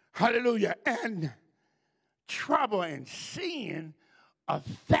 hallelujah, and trouble and sin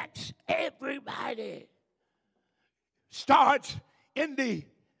affects everybody. Starts in the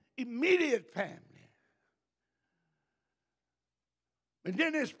immediate family. And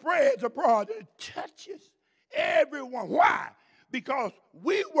then it spreads abroad. It touches everyone. Why? Because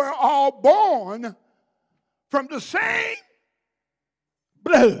we were all born from the same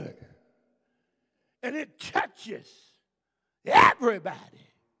blood. And it touches everybody.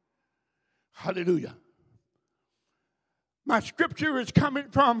 Hallelujah. My scripture is coming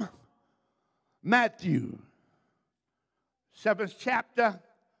from Matthew, 7th chapter,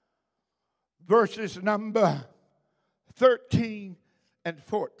 verses number 13 and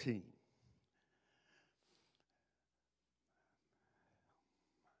 14.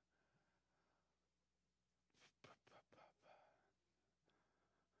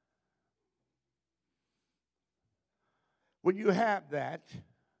 When you have that,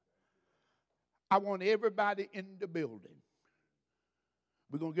 I want everybody in the building.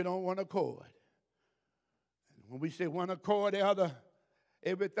 We're going to get on one accord. When we say one accord,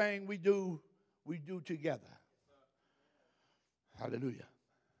 everything we do together. Hallelujah.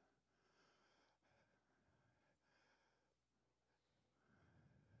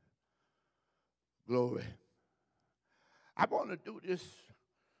 Glory. I want to do this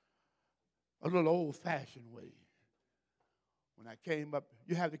a little old-fashioned way. When I came up,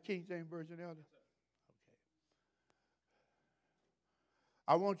 you have the King James Version, Elder? Okay.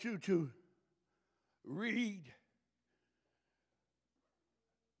 I want you to read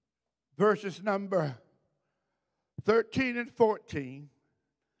verses number 13 and 14.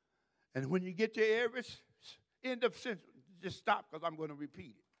 And when you get to every end of sentence, just stop because I'm going to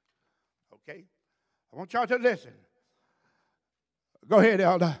repeat it. Okay? I want y'all to listen. Go ahead,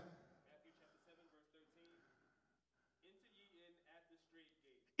 Elder.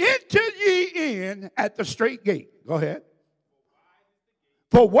 Enter ye in at the straight gate. Go ahead.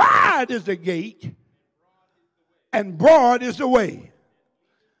 For wide is the gate, and broad is the way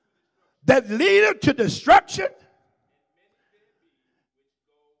that leadeth to destruction,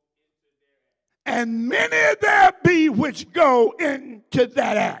 and many there be which go into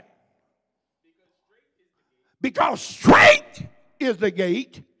that act. Because straight is the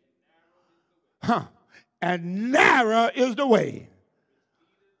gate, and narrow is the way,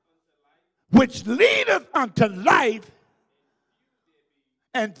 which leadeth unto life,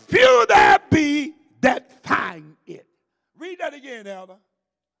 and few there be that find it. Read that again, Elder.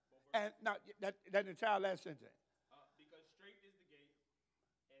 And now that entire last sentence. Because straight is the gate,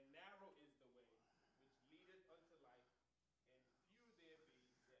 and narrow is the way, which leadeth unto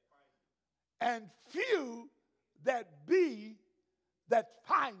life, and few there be that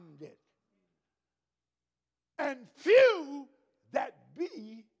find it. And few that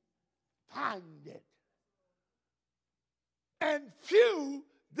be find it. And few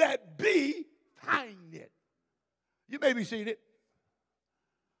that be find it. You may be seated.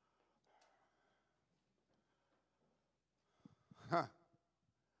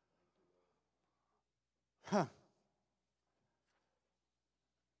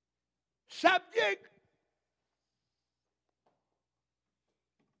 Subject,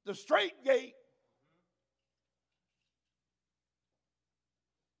 the straight gate,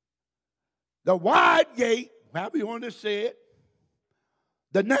 the wide gate, however you want to say it,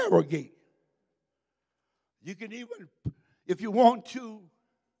 the narrow gate. You can even, if you want to,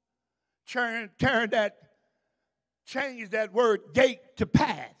 change that word gate to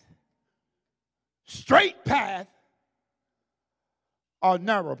path. Straight path or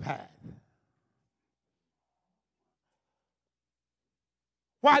narrow path.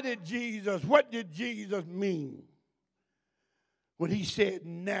 What did Jesus mean when he said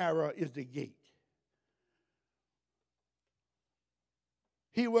narrow is the gate?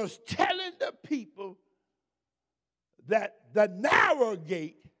 He was telling the people that the narrow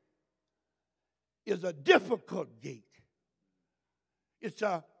gate is a difficult gate. It's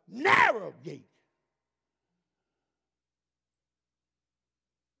a narrow gate.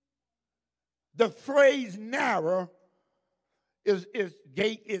 The phrase narrow is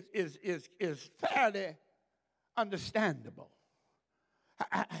fairly understandable.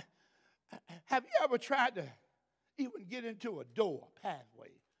 Have you ever tried to even get into a door pathway?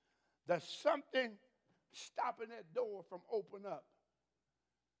 There's something stopping that door from opening up,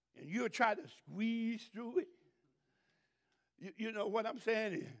 and you'll try to squeeze through it. You know what I'm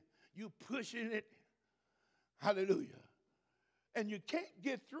saying? You pushing it, hallelujah, and you can't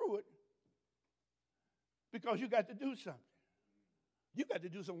get through it because you got to do something. You got to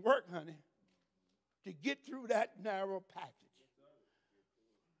do some work, honey, to get through that narrow passage.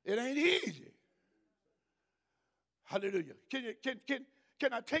 It ain't easy. Hallelujah. Can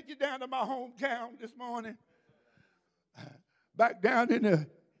I take you down to my hometown this morning? Back down in the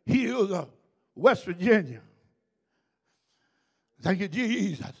hills of West Virginia. Thank you,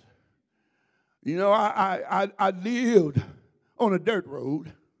 Jesus. You know, I lived on a dirt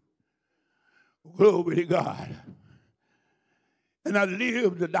road. Glory to God. And I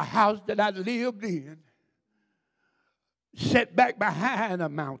lived in the house that I lived in, set back behind a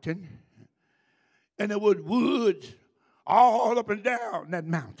mountain, and there was woods all up and down that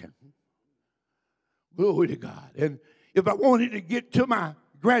mountain. Glory to God. And if I wanted to get to my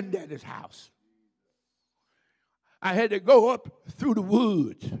granddaddy's house, I had to go up through the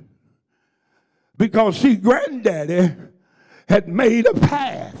woods. Because, see, granddaddy had made a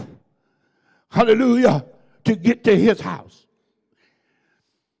path, hallelujah, to get to his house.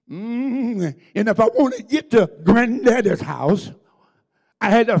 And if I wanted to get to granddaddy's house, I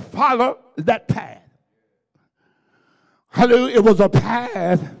had to follow that path. Hallelujah. It was a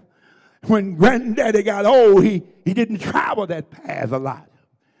path. When granddaddy got old, he didn't travel that path a lot.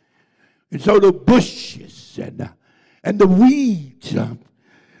 And so the bushes and the weeds,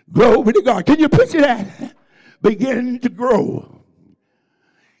 glory to God. Can you picture that? Began to grow.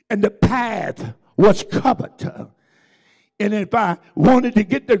 And the path was covered. And if I wanted to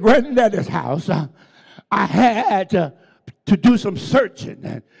get to granddaddy's house, I had to do some searching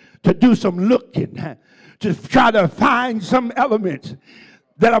and to do some looking, to try to find some elements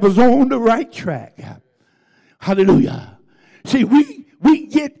that I was on the right track. Hallelujah. See, we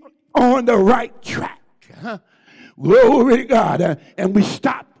get on the right track. Glory to God. And we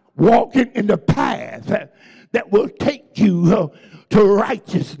stop walking in the path that will take you to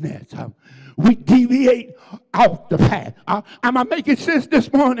righteousness. We deviate off the path. Am I making sense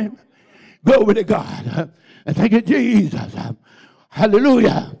this morning? Glory to God. And thank you, Jesus.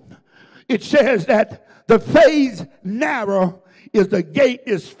 Hallelujah. it says that the phase narrow is the gate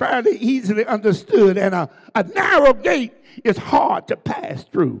is fairly easily understood, and a narrow gate is hard to pass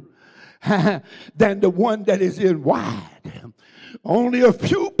through than the one that is in wide. Only a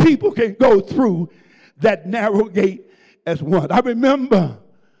few people can go through that narrow gate as one. I remember,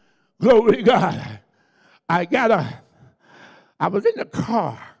 glory to God, I was in the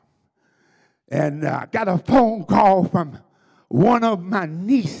car, and I got a phone call from one of my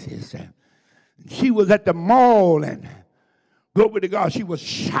nieces. She was at the mall, and glory to God, she was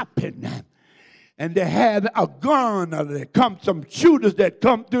shopping. And they had a gun, or there come some shooters that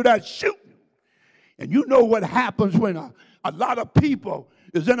come through that shooting. And you know what happens when a lot of people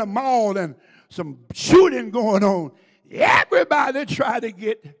is in a mall and some shooting going on. Everybody try to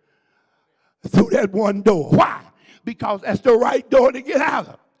get through that one door. Why? Because that's the right door to get out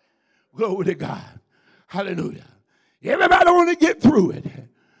of. Glory to God. Hallelujah. Everybody want to get through it.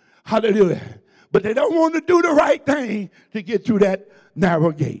 Hallelujah. But they don't want to do the right thing to get through that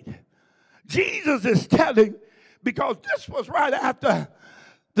narrow gate. Jesus is telling, because this was right after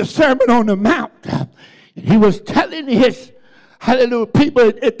the Sermon on the Mount. He was telling his, hallelujah, people.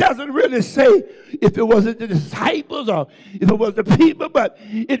 It doesn't really say if it was the disciples or if it was the people, but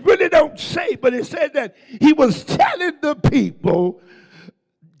it really don't say. But it said that he was telling the people,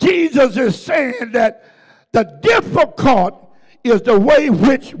 Jesus is saying that the difficult is the way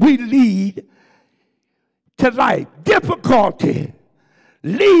which we lead to life. Difficulty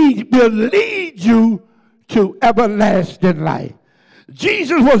will lead you to everlasting life.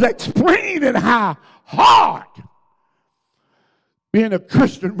 Jesus was explaining how hard being a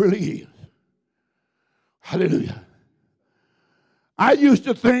Christian really is. Hallelujah. I used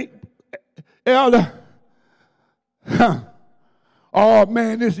to think, Elder, oh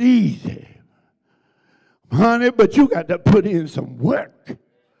man, it's easy. Honey, but you got to put in some work.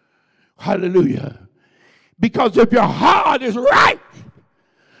 Hallelujah. Because if your heart is right,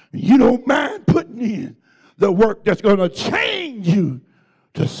 you don't mind putting in the work that's going to change you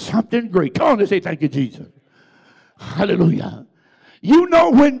to something great. Come on and say thank you, Jesus. Hallelujah. You know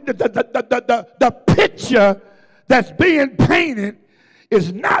when the picture that's being painted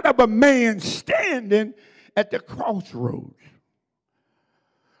is not of a man standing at the crossroads.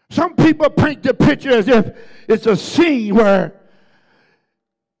 Some people paint the picture as if it's a scene where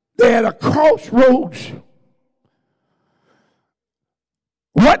they're at a crossroads.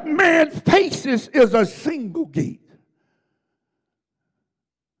 What man faces is a single gate,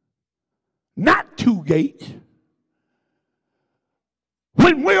 not two gates.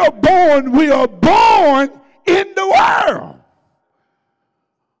 When we are born in the world.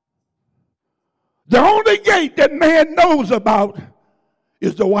 The only gate that man knows about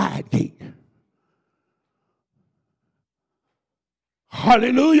is the wide gate.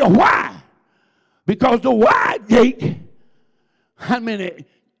 Hallelujah. Why? Because the wide gate,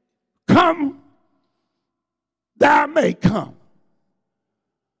 come, thou may come.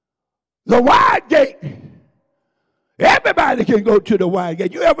 The wide gate, everybody can go to the wide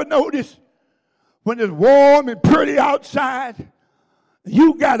gate. You ever notice when it's warm and pretty outside,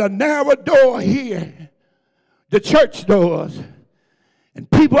 you got a narrow door here, the church doors, and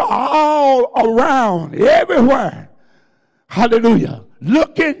people are all around, everywhere. Hallelujah.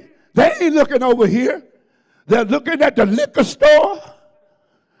 Looking, they ain't looking over here. They're looking at the liquor store.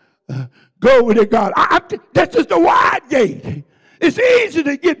 Glory to God. This is the wide gate. It's easy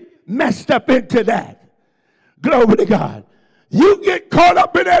to get messed up into that. Glory to God. You get caught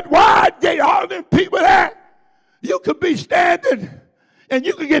up in that wide gate, all them people there, you could be standing and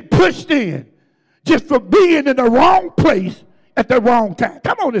you could get pushed in just for being in the wrong place at the wrong time.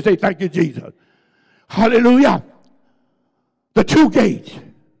 Come on and say thank you, Jesus. Hallelujah. The two gates.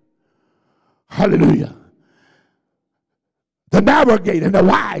 Hallelujah. The narrow gate and the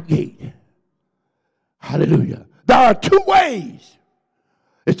wide gate. Hallelujah. There are two ways.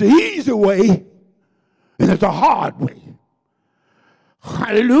 It's the easy way and it's the hard way.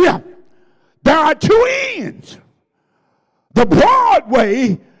 Hallelujah. There are two ends. The broad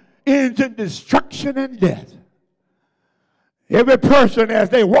way ends in destruction and death. Every person as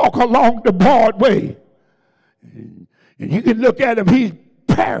they walk along the broad way, and you can look at him, he's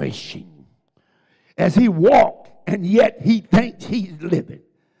perishing as he walks, and yet he thinks he's living.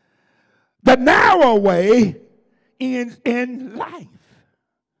 The narrow way ends in life.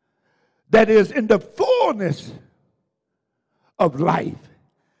 That is in the fullness of life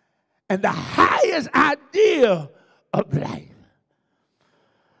and the highest idea of life.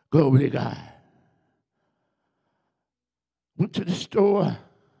 Glory to God. Went to the store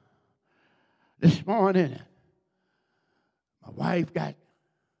this morning. My wife got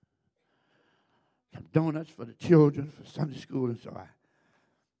some donuts for the children for Sunday school. And so I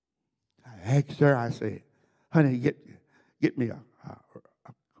asked her, I said, honey, get me a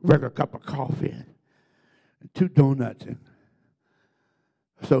regular cup of coffee and 2 donuts. And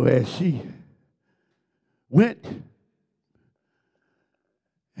so as she went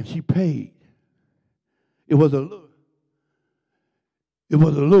and she paid, it was a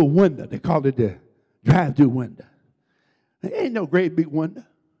little window. They called it the drive-through window. There ain't no great big window.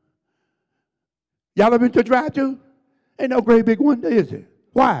 Y'all ever been to a drive-through? Ain't no great big window, is it?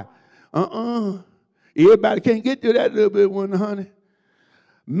 Why? Everybody can't get to that little bit window, honey.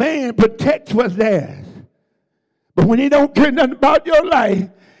 Man protects what's theirs. But when he don't care nothing about your life,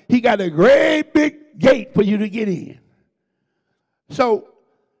 he got a great big gate for you to get in. So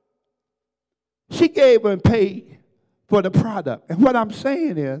she gave and paid for the product. And what I'm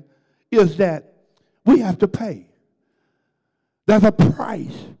saying is that we have to pay. There's a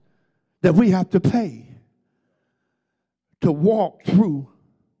price that we have to pay to walk through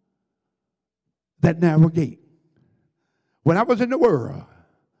that narrow gate. When I was in the world,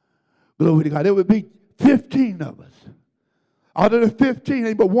 glory to God, there would be 15 of us. Out of the 15,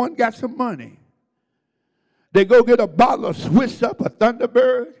 ain't but one got some money. They go get a bottle of Swiss Up, a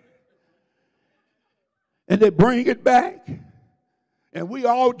Thunderbird, and they bring it back, and we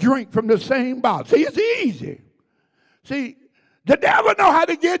all drink from the same bottle. See, it's easy. See, the devil know how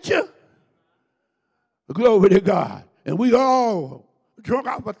to get you. Glory to God. And we all drunk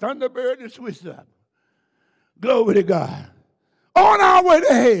off a Thunderbird and Swiss Up. Glory to God. On our way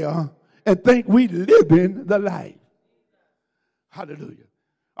to hell and think we living the life. Hallelujah.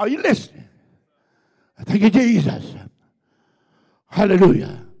 Are you listening? Thank you, Jesus.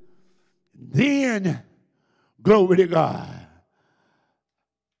 Hallelujah. Then, glory to God,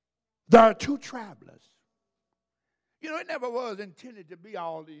 there are 2 travelers. You know, it never was intended to be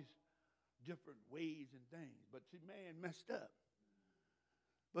all these different ways and things. But see, man messed up.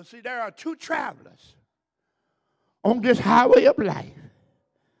 But see, there are 2 travelers on this highway of life.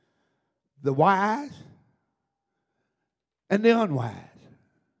 The wise and the unwise.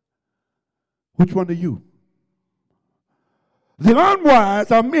 Which one are you? The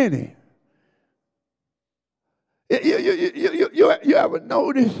unwise are many. You ever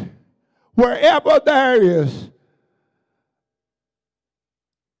notice wherever there is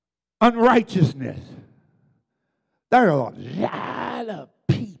unrighteousness, there are a lot of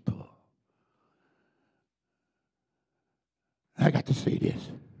people. I got to say this.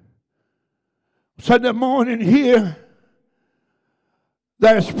 Sunday morning here,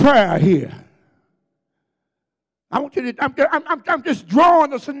 there's prayer here. I want you to, I'm just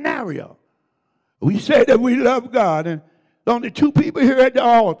drawing a scenario. We say that we love God, and only 2 people here at the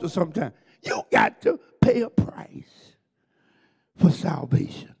altar sometimes. You got to pay a price for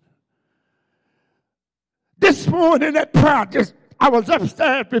salvation. This morning at prayer, I was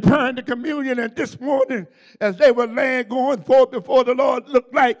upstairs preparing the communion, and this morning, as they were laying, going forth before the Lord,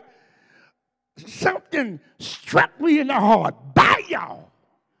 looked like something struck me in the heart. By y'all,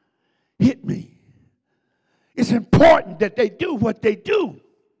 hit me. It's important that they do what they do.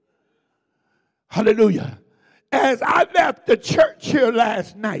 Hallelujah. As I left the church here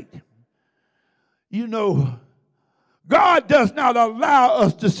last night, you know, God does not allow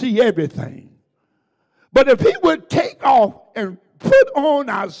us to see everything. But if he would take off and put on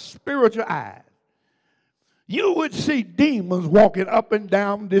our spiritual eyes, you would see demons walking up and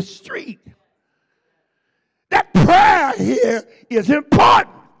down this street. That prayer here is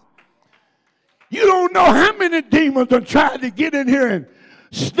important. You don't know how many demons are trying to get in here and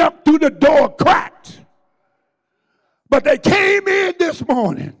snuck through the door cracked. But they came in this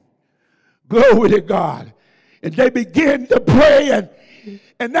morning. Glory to God. And they began to pray,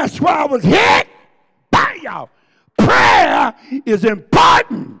 and that's why I was hit by y'all. Prayer is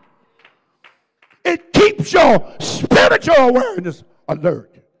important. It keeps your spiritual awareness alert.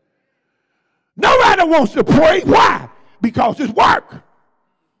 Nobody wants to pray. Why? Because it's work.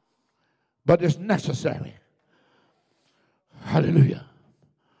 But it's necessary. Hallelujah.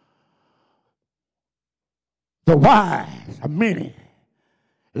 The wise are many.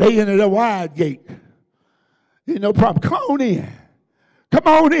 Lay into the wide gate. Ain't no problem. Come on in. Come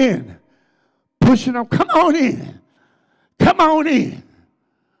on in. Pushing them. Come on in. Come on in.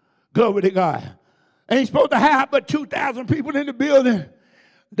 Glory to God. Ain't supposed to have but 2,000 people in the building.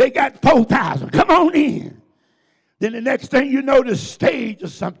 They got 4,000. Come on in. Then the next thing you know, the stage or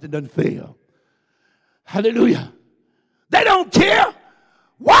something done fail. Hallelujah. They don't care.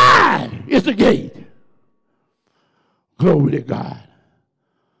 Wide is the gate. Glory to God.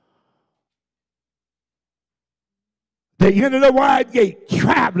 They enter the wide gate,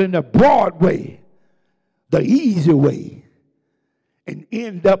 traveling the broad way. the easy way and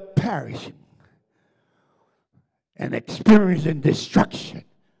end up perishing and experiencing destruction.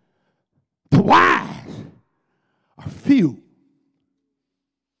 The wise are few.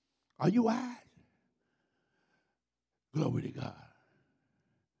 Are you wise? Glory to God.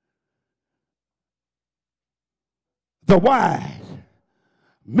 The wise.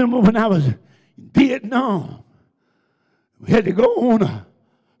 Remember when I was in Vietnam, we had to go on a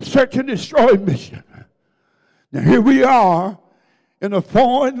search and destroy mission. Now here we are in a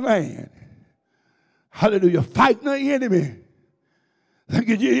foreign land. Hallelujah. Fighting the enemy. Thank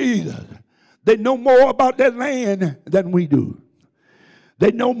you, Jesus. They know more about that land than we do.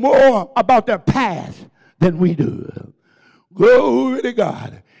 They know more about their past than we do. Glory to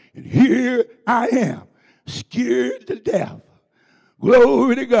God. And here I am, scared to death.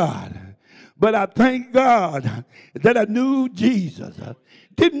 Glory to God. But I thank God that I knew Jesus.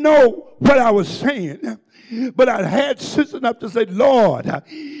 Didn't know what I was saying, but I had sense enough to say, Lord,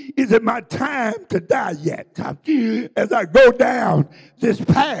 is it my time to die yet? As I go down this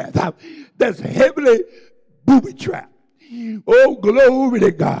path that's heavily booby-trapped. Oh, glory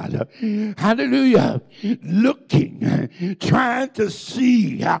to God. Hallelujah. Looking, trying to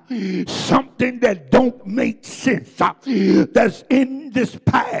see something that don't make sense that's in this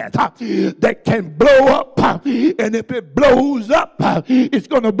path that can blow up. And if it blows up, it's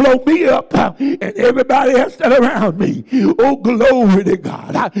going to blow me up and everybody else that around me. Oh, glory to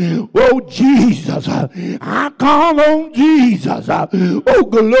God. Oh, Jesus. I call on Jesus. Oh,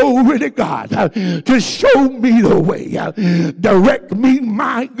 glory to God to show me the way. Direct me,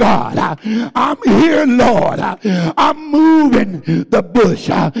 my God. I'm here, Lord. I'm moving the bush.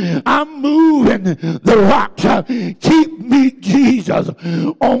 I'm moving the rocks. Keep me, Jesus,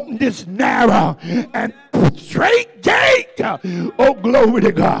 on this narrow and straight gate. Oh, glory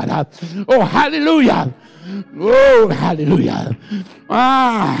to God. Oh, hallelujah. Oh, hallelujah.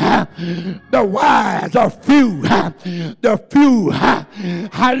 The wise are few. The few.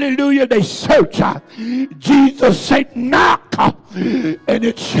 Hallelujah. They search. Jesus said, knock and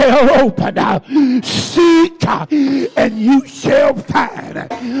it shall open. Seek and you shall find.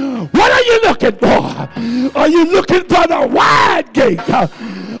 What are you looking for? Are you looking for the wide gate?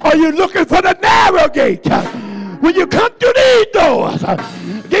 Are you looking for the narrow gate? When you come through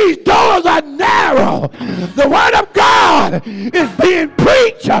these doors are narrow. The word of God is being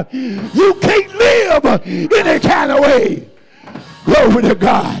preached. You can't live any kind of way. Glory to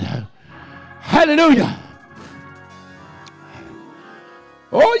God. Hallelujah.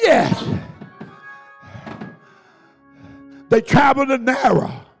 Oh, yes. They travel the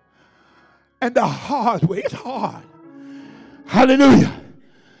narrow and the hard way. It's hard. Hallelujah.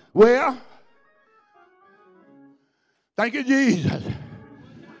 Well, thank you, Jesus.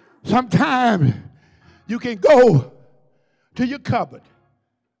 Sometimes you can go to your cupboard.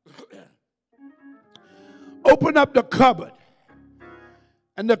 Open up the cupboard.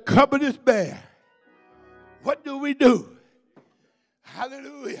 And the cupboard is bare. What do?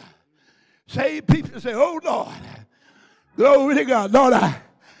 Hallelujah. Saved people say, oh, Lord. Glory to God. Lord, I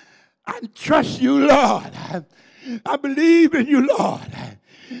trust you, Lord. I believe in you, Lord.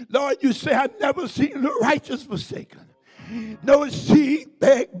 Lord, you say I've never seen the righteous forsaken. No seed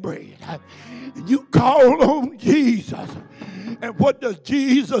beg bread. You call on Jesus. And what does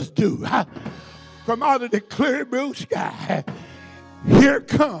Jesus do? From out of the clear blue sky, here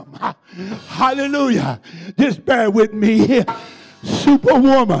come. Hallelujah. Just bear with me.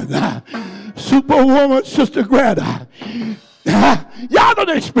 Superwoman, Sister Greta. Y'all don't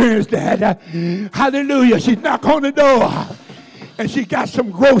experience that. Hallelujah. She knock on the door. And she got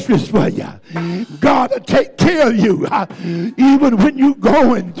some groceries for you. God will take care of you even when you're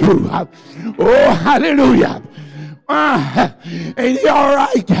going through. Oh, hallelujah. Ain't he all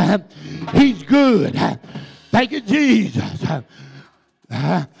right? He's good. Thank you, Jesus.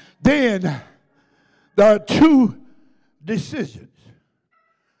 Then there are two decisions.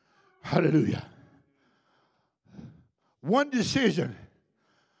 Hallelujah. One decision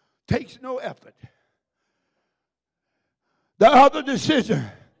takes no effort. The other decision,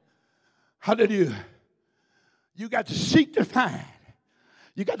 hallelujah, you got to seek to find.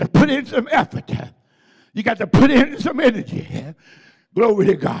 You got to put in some effort. You got to put in some energy. Glory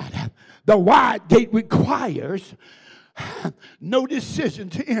to God. The wide gate requires no decision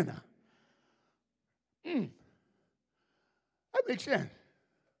to enter. That makes sense.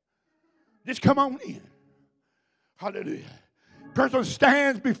 Just come on in. Hallelujah. Person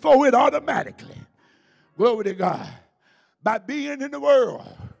stands before it automatically. Glory to God. By being in the world,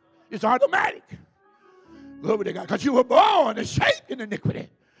 it's automatic. Glory to God. Because you were born and shaped in iniquity.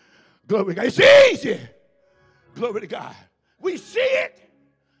 Glory to God. It's easy Glory to God. We see it.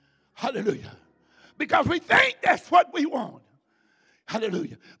 Hallelujah. Because we think that's what we want.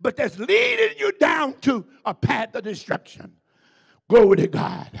 Hallelujah. But that's leading you down to a path of destruction. Glory to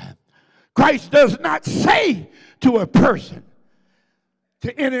God. Christ does not say to a person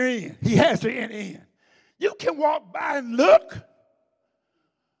to enter in. He has to enter in. You can walk by and look.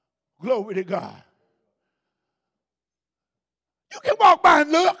 Glory to God. You can walk by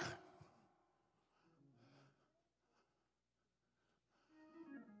and look.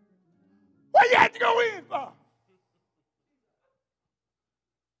 What you have to go in for?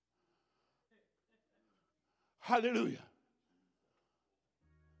 Hallelujah.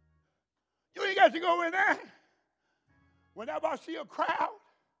 You ain't got to go in there. Whenever I see a crowd,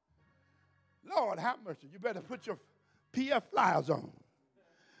 Lord have mercy, you better put your PF flyers on.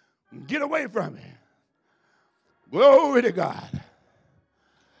 Get away from it. Glory to God.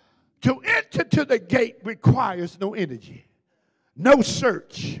 To enter to the gate requires no energy, no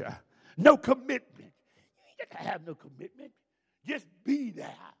search, no commitment. You ain't got to have no commitment. Just be there,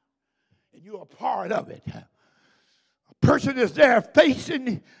 and you're a part of it. A person is there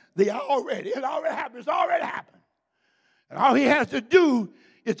facing it already happened. It's already happened. And all he has to do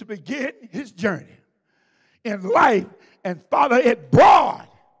is to begin his journey in life and follow it broad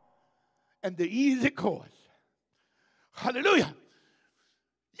and the easy course. Hallelujah.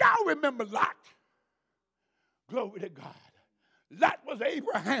 Y'all remember Lot? Glory to God. Lot was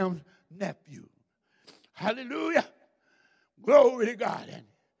Abraham's nephew. Hallelujah. Glory to God. And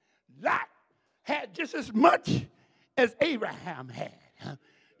Lot had just as much as Abraham had.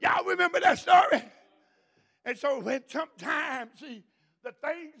 Y'all remember that story? And so when sometimes, see, the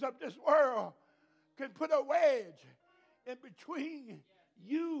things of this world can put a wedge in between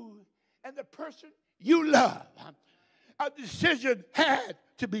you and the person you love, a decision had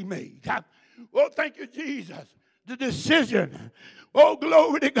to be made. Oh, thank you, Jesus. The decision, oh,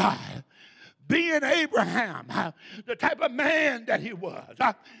 glory to God. Being Abraham, the type of man that he was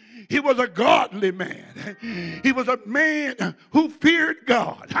a godly man. He was a man who feared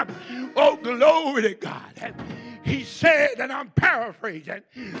God. Oh, glory to God. He said, and I'm paraphrasing,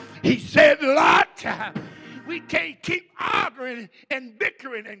 he said, Lot, we can't keep arguing and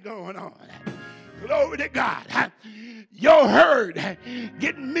bickering and going on. Glory to God. Your herd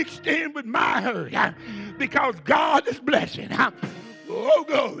getting mixed in with my herd because God is blessing. Oh,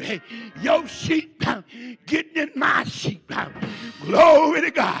 glory. Your sheep getting in my sheep. Glory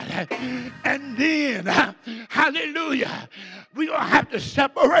to God. And then, hallelujah, we're going to have to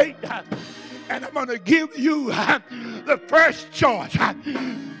separate. And I'm going to give you the first choice.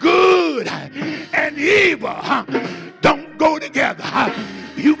 Good and evil don't go together.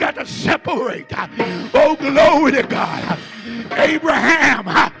 You got to separate. Oh, glory to God. Abraham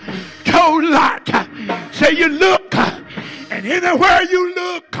told Lot, say you look, and anywhere you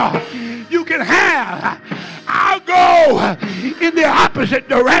look, you can have. I'll go in the opposite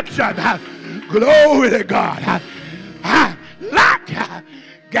direction. Glory to God. Lot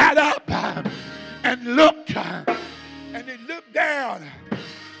got up and looked, and he looked down,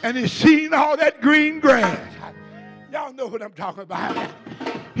 and he seen all that green grass. Y'all know what I'm talking about.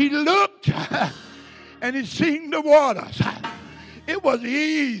 He looked, and he seen the waters. It was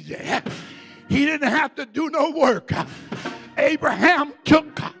easy. He didn't have to do no work. Abraham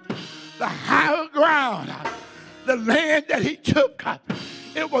took the higher ground. The land that he took,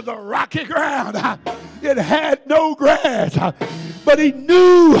 it was a rocky ground. It had no grass. But he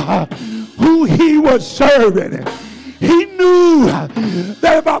knew who he was serving. He knew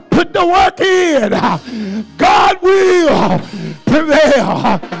that if I put the work in, God will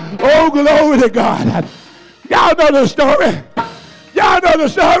prevail. Oh, glory to God. Y'all know the story. Y'all know the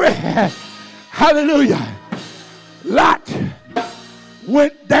story. Hallelujah. Lot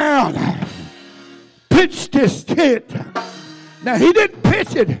went down, pitched his tent. Now, he didn't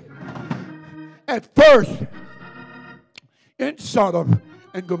pitch it at first in Sodom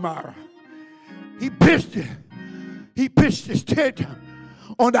and Gomorrah. He pitched it. He pitched his tent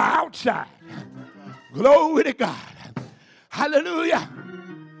on the outside. Glory to God. Hallelujah.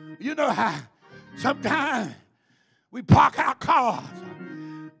 You know how sometimes we park our cars,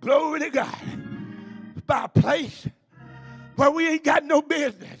 glory to God, by a place where we ain't got no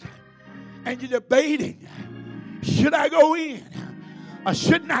business. And you're debating, should I go in or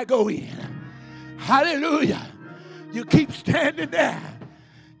shouldn't I go in? Hallelujah. You keep standing there,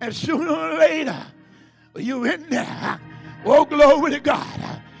 and sooner or later, you're in there. Oh, glory to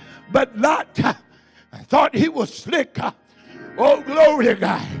God. But Lot thought he was slick. Oh, glory to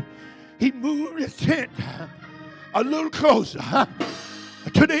God. He moved his tent a little closer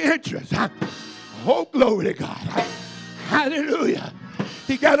to the entrance. Oh, glory to God. Hallelujah.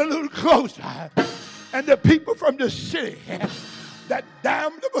 He got a little closer. And the people from the city, that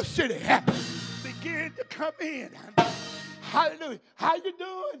damnable city, began to come in. Hallelujah. How you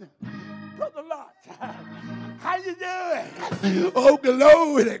doing, Brother Lot? How you doing? Oh,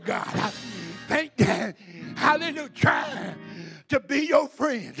 glory to God. Thank God. Hallelujah. Trying to be your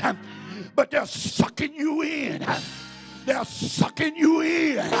friend. But they're sucking you in. They're sucking you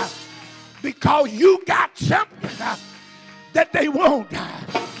in. Because you got something that they want.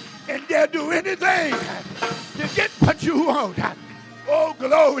 And they'll do anything to get what you want. Oh,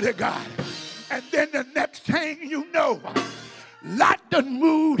 glory to God. And then the next thing you know, Lot done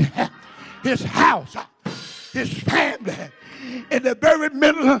moved his house, his family, in the very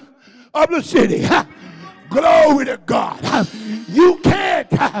middle of the city. Glory to God. You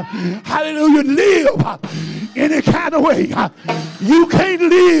can't, hallelujah, live any kind of way. You can't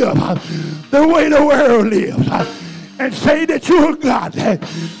live the way the world lives and say that you're God.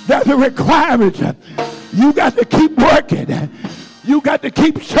 That's a requirement. You got to keep working. You got to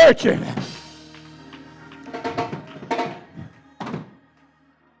keep searching.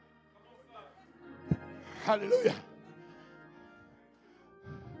 Hallelujah.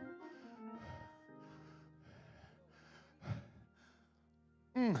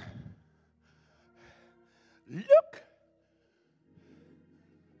 Look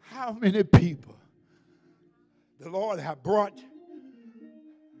how many people the Lord have brought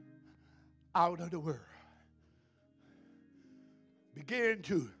out of the world. Begin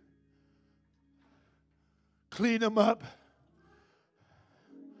to clean them up.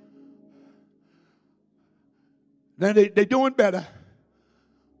 Now they're doing better,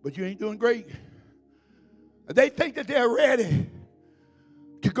 but you ain't doing great. They think that they're ready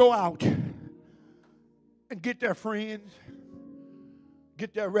to go out and get their friends,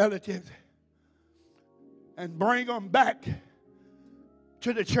 get their relatives, and bring them back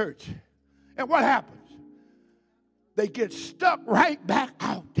to the church. And what happens? They get stuck right back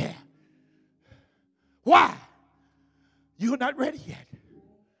out there. Why? You're not ready yet.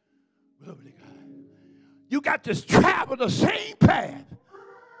 Glory to God. You got to travel the same path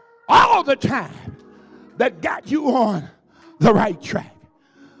all the time that got you on the right track,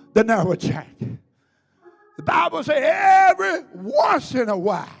 the narrow track. The Bible says every once in a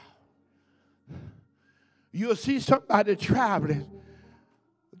while, you'll see somebody traveling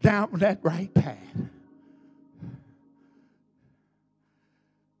down that right path.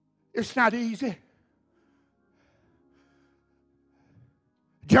 It's not easy.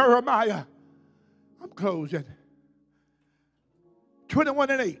 Jeremiah, I'm closing,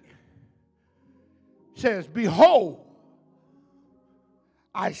 21:8 says, behold,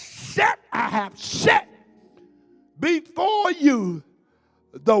 I have set before you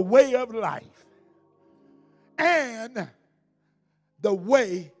the way of life and the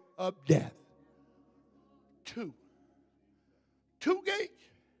way of death. Two gates,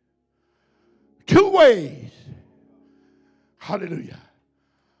 two ways. Hallelujah.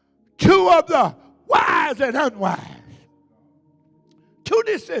 Two of the wise and unwise. Two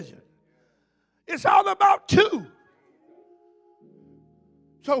decisions. It's all about two.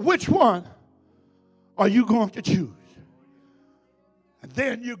 So which one are you going to choose? And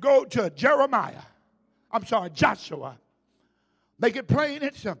then you go to Joshua. Make it plain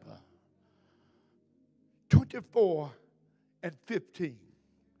and simple. 24:15.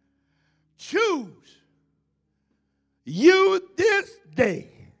 Choose you this day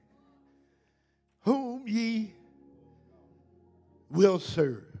whom ye will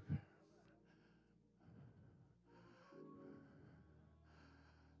serve.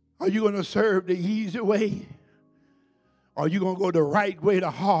 Are you going to serve the easy way? Or are you going to go the right way, the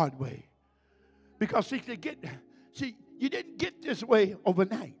hard way? Because you didn't get this way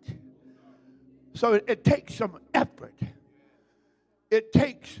overnight. So it takes some effort. It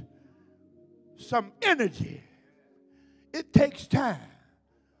takes some energy. It takes time.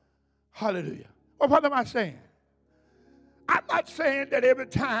 Hallelujah. Well, what am I saying? I'm not saying that every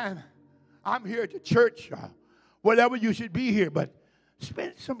time I'm here at the church or whatever you should be here, but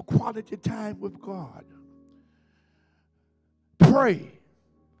spend some quality time with God. Pray.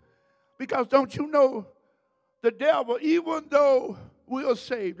 Because don't you know, the devil, even though we're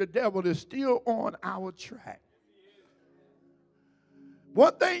saved, the devil is still on our track.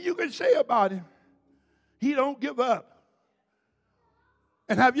 One thing you can say about him, he don't give up.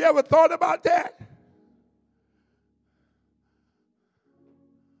 And have you ever thought about that?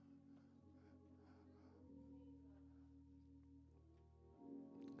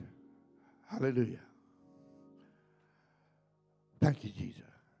 Hallelujah. Thank you, Jesus.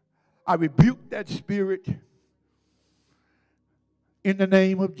 I rebuke that spirit in the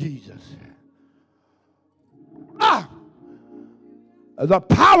name of Jesus. The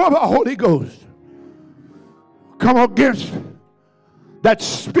power of the Holy Ghost come against that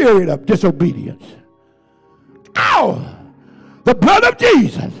spirit of disobedience. Ow! The blood of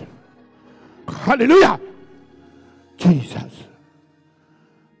Jesus. Hallelujah. Jesus.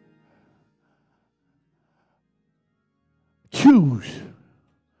 Choose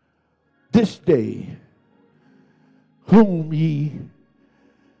this day whom ye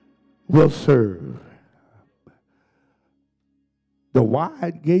will serve. The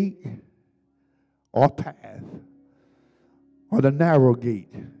wide gate or path or the narrow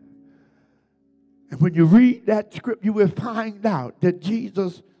gate. And when you read that script, you will find out that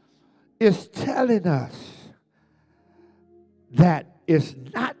Jesus is telling us that it's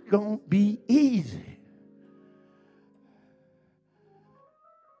not going to be easy.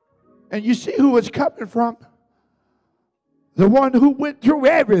 And you see who it's coming from? The one who went through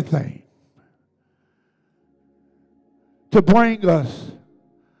everything to bring us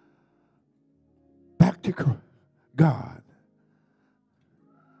back to God.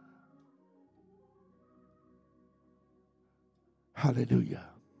 Hallelujah.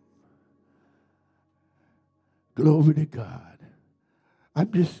 Glory to God.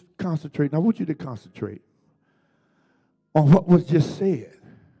 I'm just concentrating. I want you to concentrate on what was just said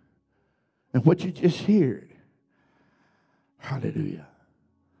and what you just heard. Hallelujah.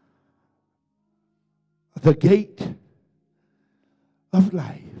 The gate of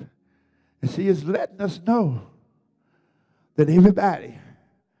life. And see, it's letting us know that everybody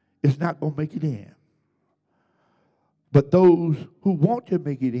is not going to make it in. But those who want to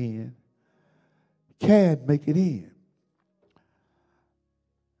make it in can make it in.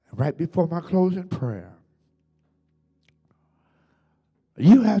 Right before my closing prayer,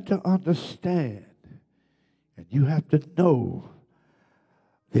 you have to understand and you have to know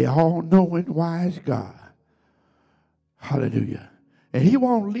the all-knowing wise God. Hallelujah. And he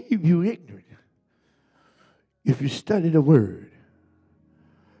won't leave you ignorant if you study the word.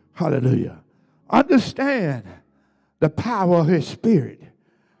 Hallelujah. Understand the power of his spirit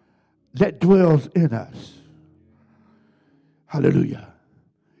that dwells in us. Hallelujah.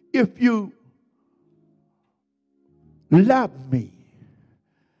 If you love me,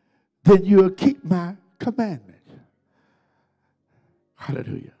 then you'll keep my commandments.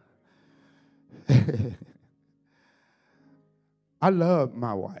 Hallelujah. I love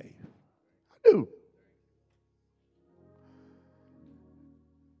my wife. I do.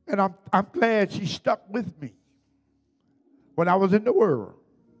 And I'm glad she stuck with me when I was in the world.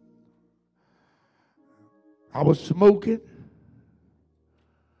 I was smoking,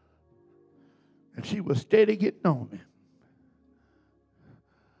 and she was steady getting on me.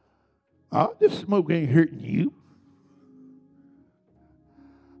 Oh, this smoke ain't hurting you.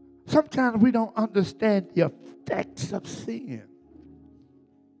 Sometimes we don't understand the effects of sin.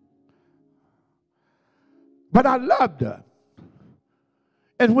 But I loved her.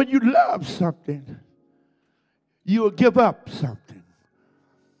 And when you love something, you will give up something.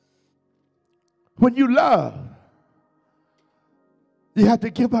 When you love, you have to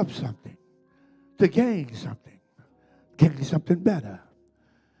give up something to gain something better.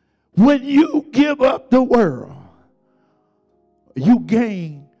 When you give up the world, you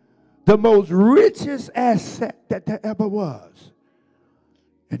gain the most richest asset that there ever was.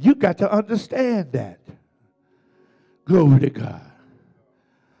 And you got to understand that. Glory to God.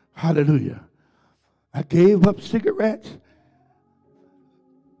 Hallelujah. I gave up cigarettes,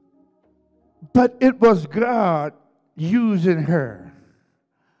 but it was God using her.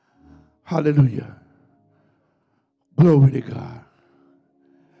 Hallelujah. Glory to God.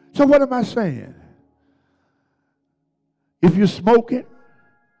 So what am I saying? If you're smoking,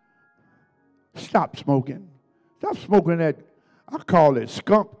 stop smoking. Stop smoking that, I call it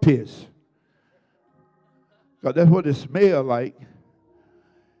skunk piss. Because that's what it smells like.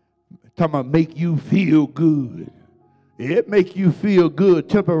 Talking about make you feel good. It make you feel good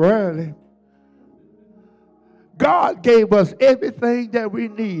temporarily. God gave us everything that we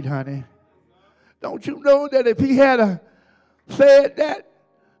need, honey. Don't you know that if he had said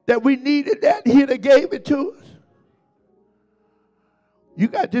that we needed that, he'd have gave it to us? You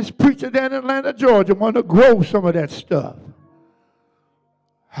got this preacher down in Atlanta, Georgia, want to grow some of that stuff.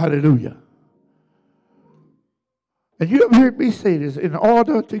 Hallelujah. And you have heard me say this, in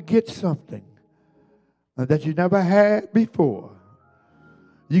order to get something that you never had before,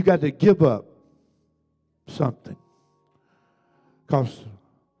 you got to give up something. Because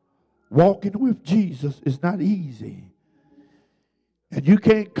walking with Jesus is not easy. And you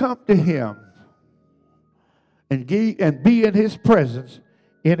can't come to him and be in his presence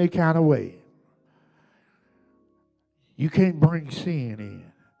any kind of way. You can't bring sin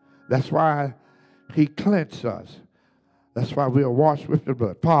in. That's why he cleansed us. That's why we are washed with the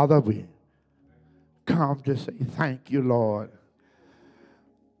blood. Father, we come to say thank you, Lord,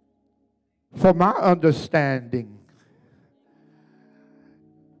 for my understanding.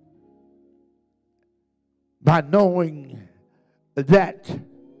 By knowing that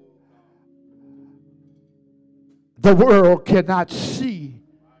the world cannot see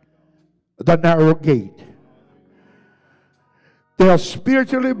the narrow gate. They are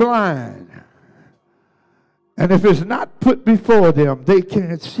spiritually blind. And if it's not put before them, they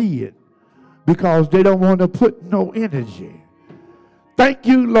can't see it because they don't want to put no energy. Thank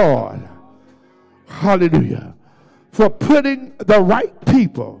you, Lord. Hallelujah. For putting the right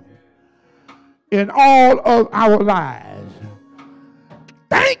people in all of our lives.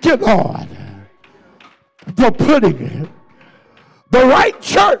 Thank you, Lord, for putting the right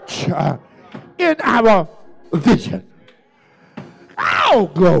church in our vision. Oh,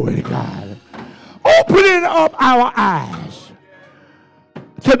 glory to God. Opening up our eyes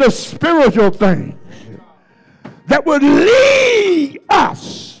to the spiritual things that would lead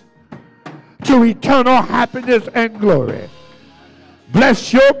us to eternal happiness and glory.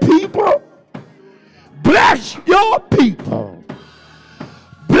 Bless your people. Bless your people.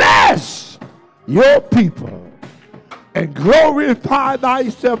 Bless your people. And glorify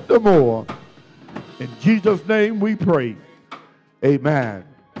thyself the more. In Jesus' name we pray. Amen.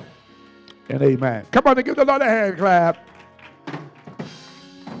 And amen. Come on and give the Lord a hand clap.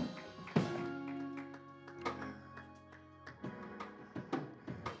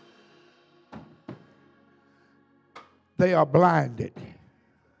 They are blinded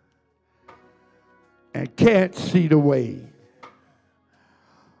and can't see the way.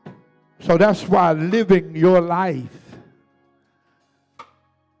 So that's why living your life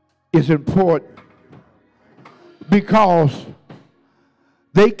is important, because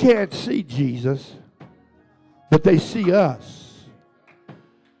they can't see Jesus, but they see us.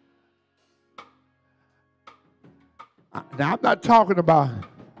 Now, I'm not talking about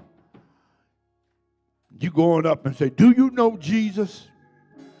you going up and say, do you know Jesus?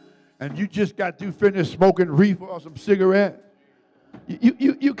 And you just got to finish smoking reefer or some cigarette.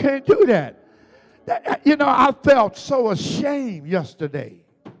 You can't do that. You know, I felt so ashamed yesterday.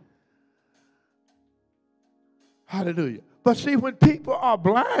 Hallelujah. But see, when people are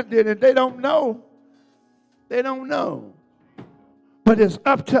blinded and they don't know, they don't know. But it's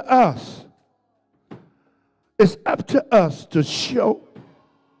up to us. It's up to us to show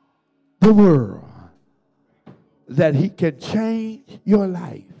the world that he can change your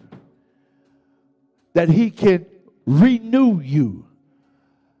life, that he can renew you.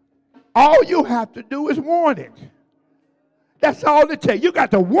 All you have to do is want it. That's all it takes. You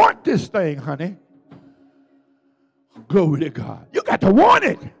got to want this thing, honey. Glory to God. You got to want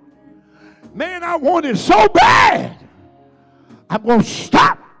it. Man, I want it so bad. I'm going to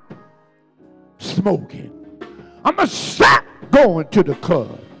stop smoking. I'm going to stop going to the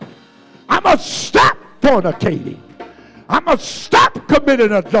club. I'm going to stop fornicating. I'm going to stop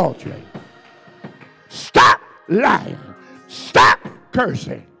committing adultery. Stop lying. Stop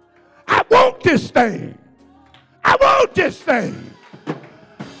cursing. I want this thing. I want this thing.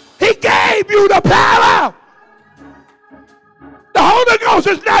 He gave you the power. The Holy Ghost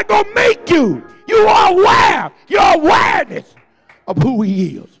is not going to make you. You are aware. Your awareness of who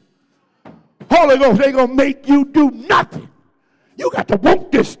he is. Holy Ghost ain't going to make you do nothing. You got to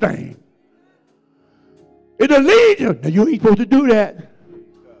want this thing. It'll lead you. Now, you ain't supposed to do that.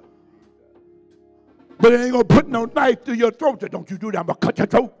 But it ain't going to put no knife through your throat. Don't you do that. I'm going to cut your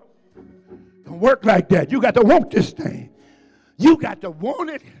throat. Don't work like that. You got to want this thing. You got to want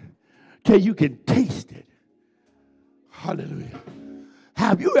it till you can taste it. Hallelujah.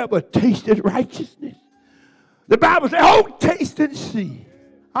 Have you ever tasted righteousness? The Bible says, oh, taste and see.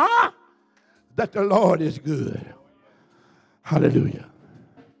 Huh? That the Lord is good. Hallelujah.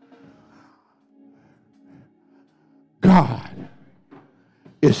 God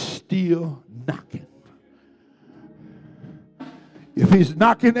is still knocking. If he's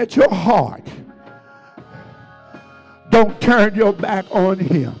knocking at your heart, don't turn your back on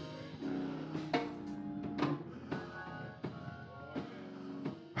him.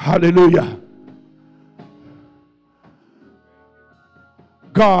 Hallelujah.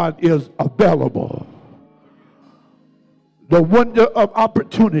 God is available. The window of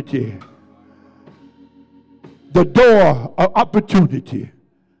opportunity, the door of opportunity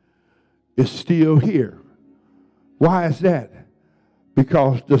is still here. Why is that?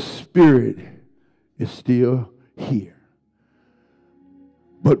 because the Spirit is still here.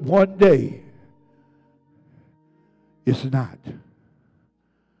 But one day, it's not.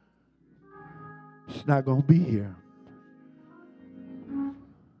 It's not going to be here.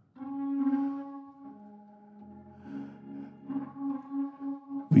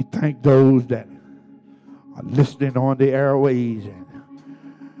 We thank those that are listening on the airways and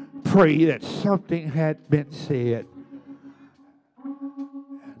pray that something had been said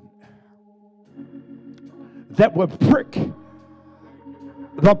that would prick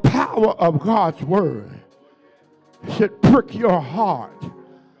the power of God's word. Should prick your heart.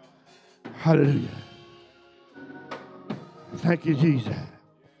 Hallelujah. Thank you, Jesus.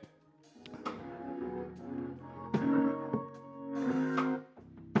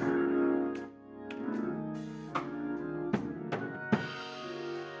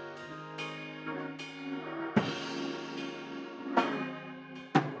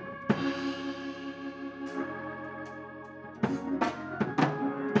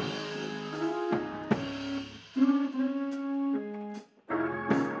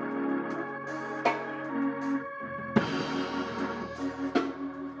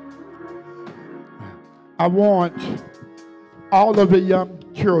 I want all of the young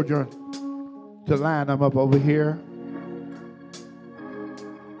children to line them up over here.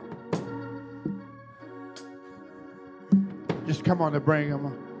 Just come on and bring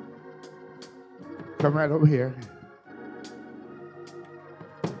them. Come right over here.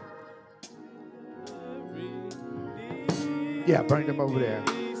 Yeah, bring them over there.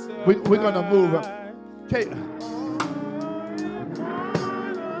 We're going to move them. Take.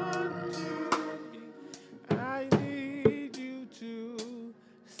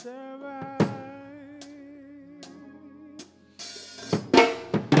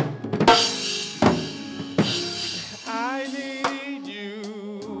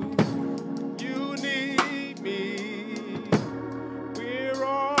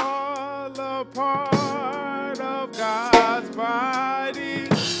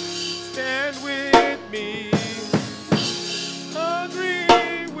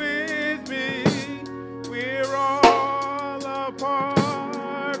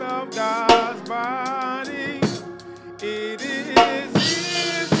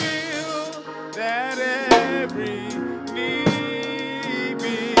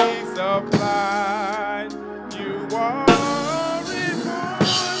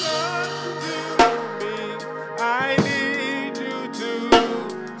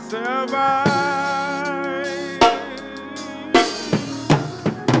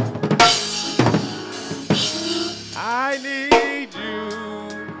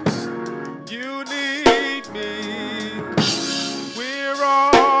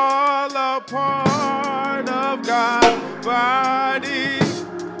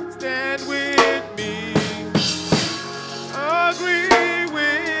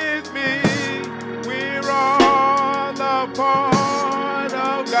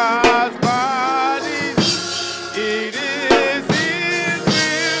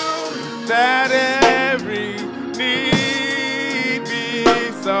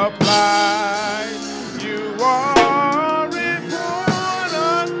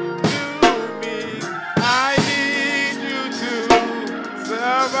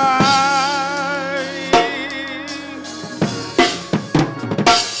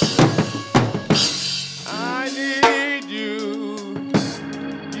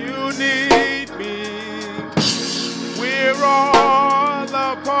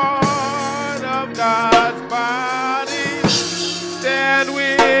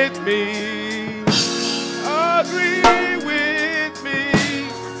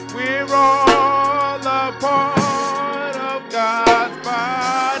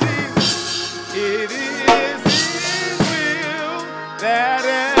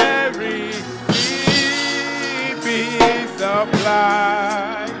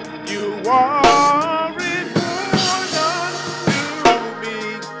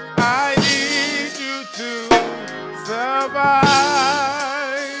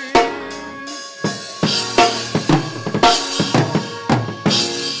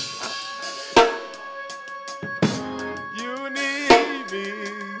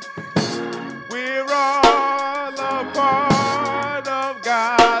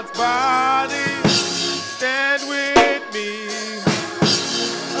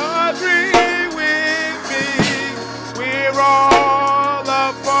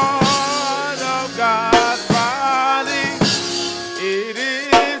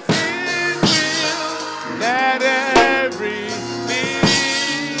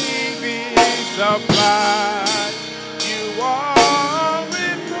 supply. You are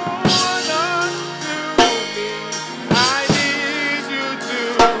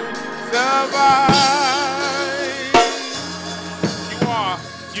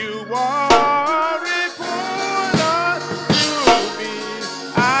You are important to me.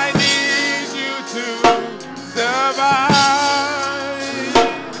 I need you to survive.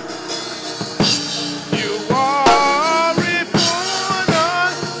 You are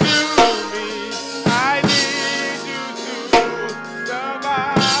important to me. I need you to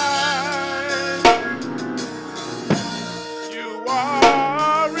survive. You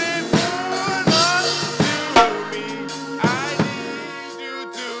are important to me. I need you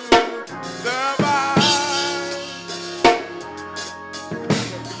to survive.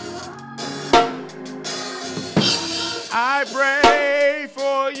 I pray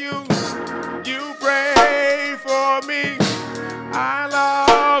for you. You pray for me. I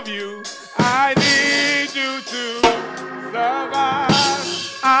love you. I need you to survive.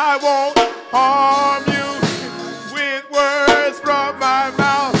 I won't harm you with words from my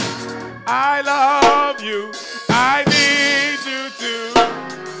mouth. I love you. I need you to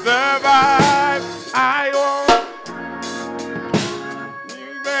survive. I won't. You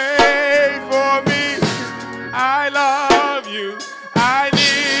pray for me. I love you. I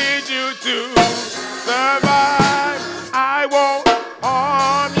need you to survive. I won't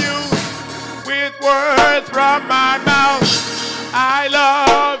harm you with words from my mouth. I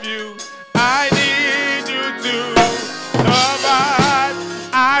love you. I need you to survive.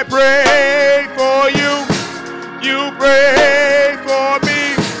 I pray for you. You pray for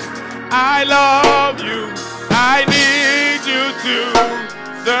me. I love you. I need you to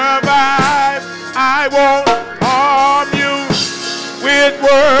survive. I won't harm you with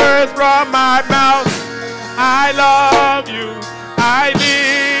words from my mouth. I love you. I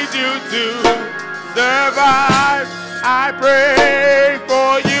need you to survive. I pray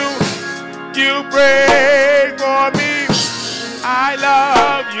for you. You pray for me. I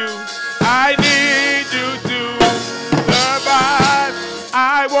love you. I need you to survive.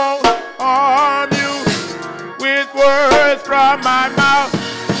 I won't harm you with words from my mouth.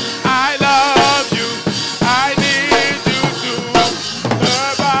 I love you. I need you to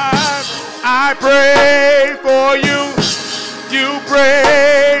survive. I pray for you. You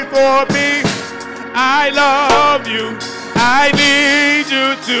pray for me. I love you. I need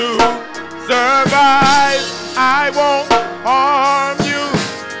you to survive. I won't harm you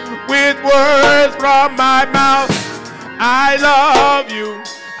with words from my mouth. I love you.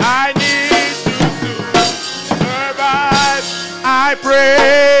 I need you to survive. I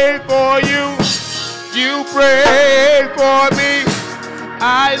pray for you. You pray for me.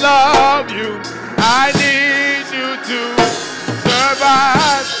 I love you. I need you to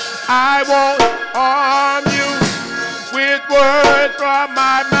survive. I won't harm you with words from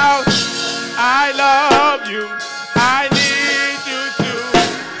my mouth. I love you. I need you to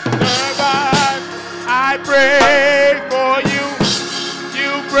survive. I pray for you.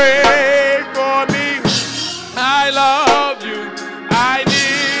 You pray for me. I love you. I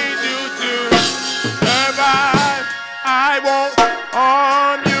need you to survive. I won't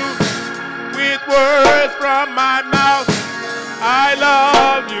harm you with words from my mouth. I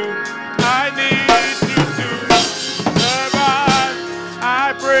love you. I need you to survive.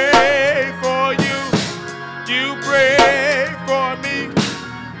 I pray for you. You pray for me.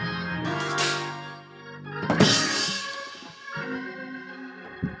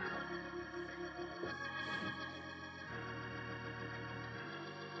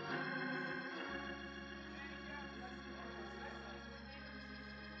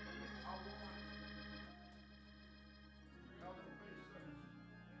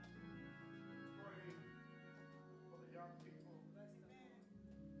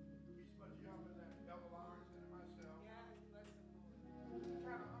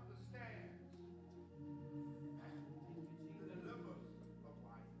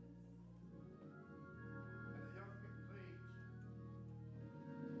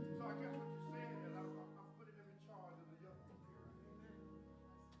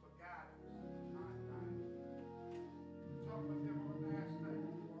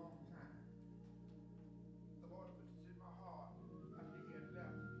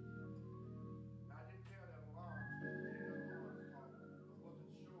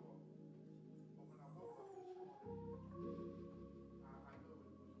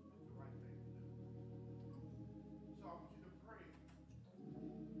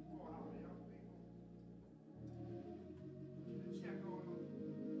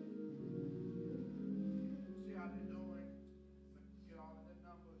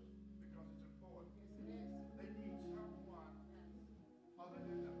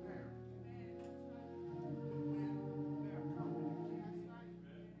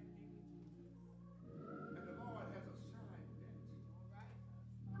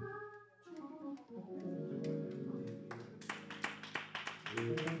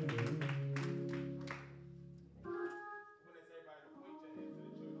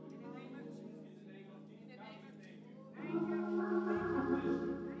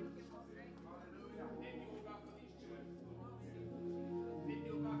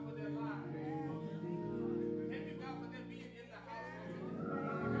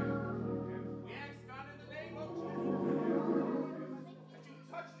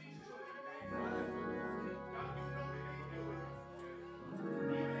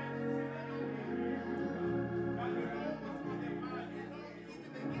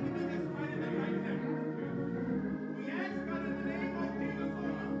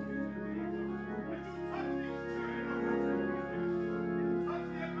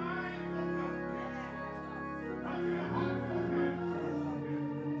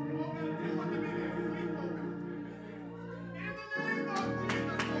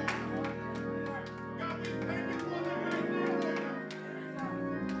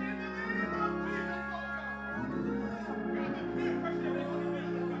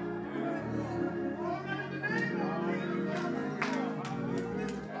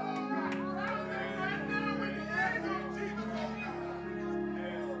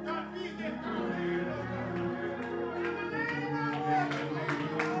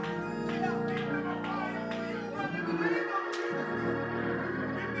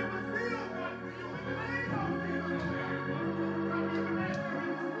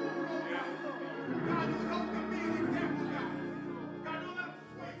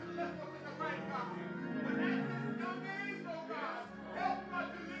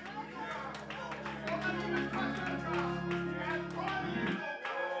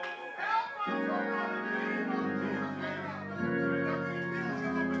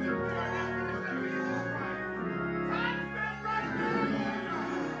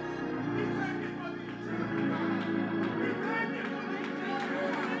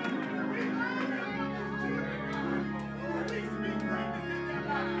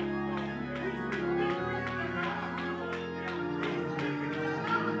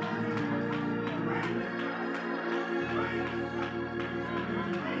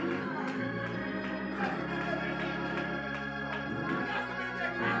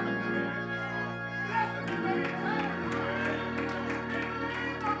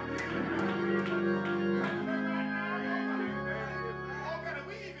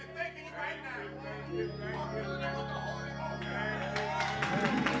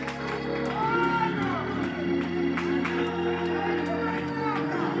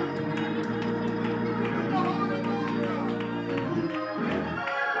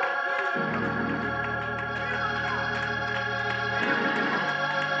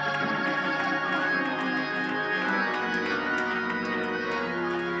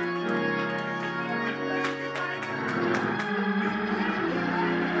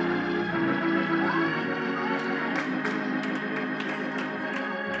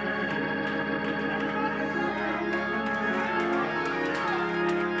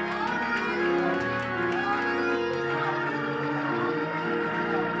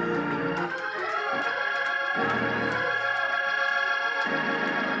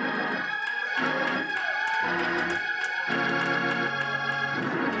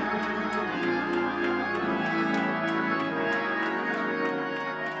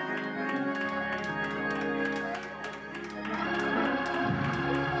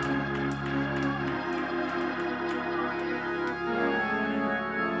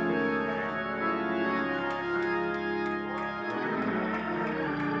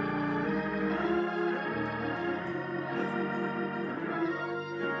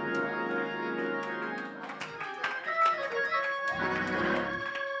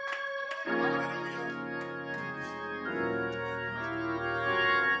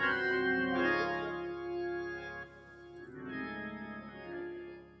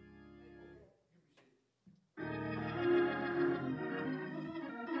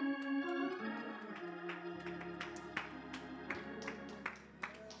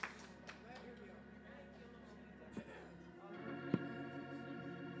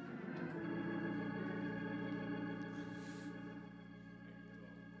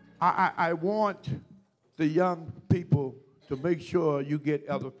 I want the young people to make sure you get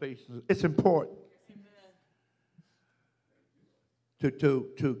elevations. It's important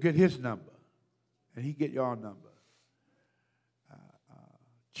to get his number, and he get your number.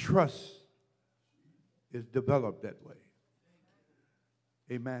 Trust is developed that way.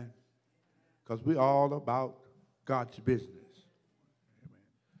 Amen. Because we're all about God's business.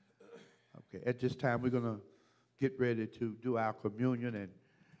 Amen. Okay, at this time, we're going to get ready to do our communion,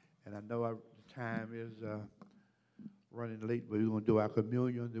 and I know the time is running late, but we're going to do our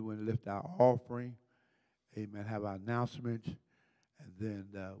communion. Then we're going to lift our offering. Amen. Have our announcements. And then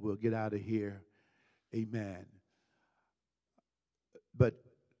we'll get out of here. Amen. But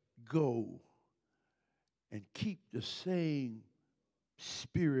go and keep the same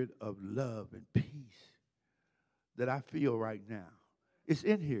spirit of love and peace that I feel right now. It's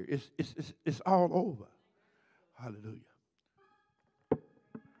in here. It's all over. Hallelujah.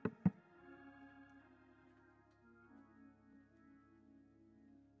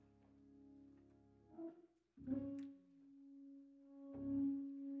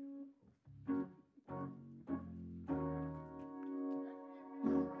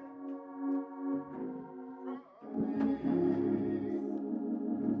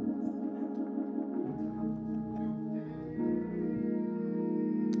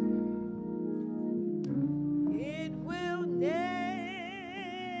 It will never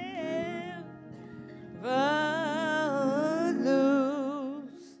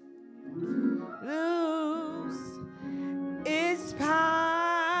lose its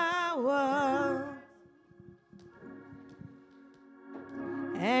power,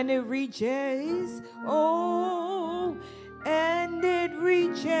 and it reaches, oh, and it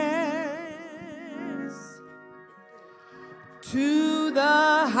reaches to the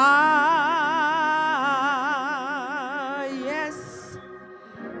highest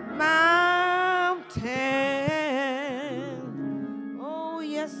mountain. Oh,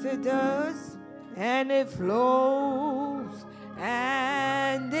 yes, it does. And it flows,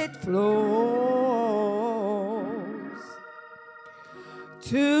 and it flows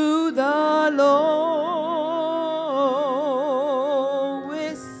to the lowest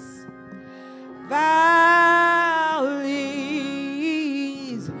valleys.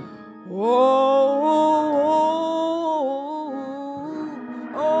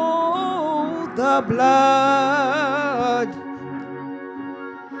 Oh, the blood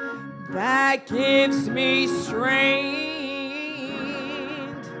that gives me strength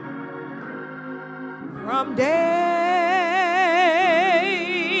from day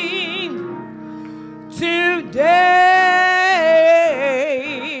to day.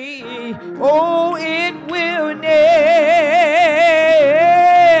 Oh, it will never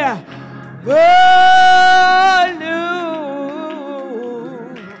lose.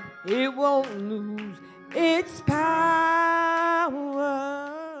 It won't lose its power.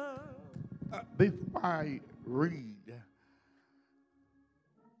 Before I read,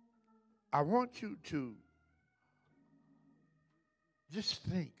 I want you to just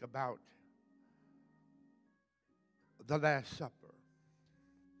think about the Last Supper.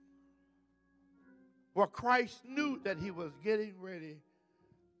 For Christ knew that he was getting ready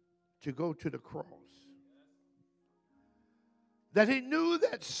to go to the cross. That he knew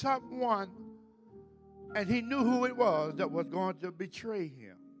that someone, and he knew who it was that was going to betray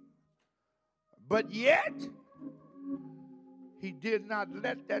him. But yet, he did not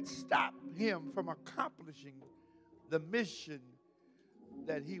let that stop him from accomplishing the mission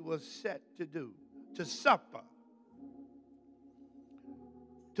that he was set to do, to suffer,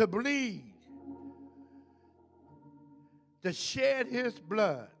 to bleed, to shed his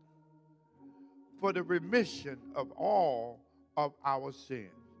blood for the remission of all of our sins.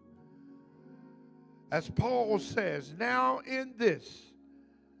 As Paul says, now in this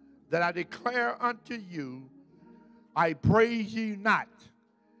that I declare unto you, I praise ye not,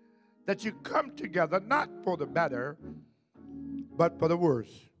 that you come together not for the better, but for the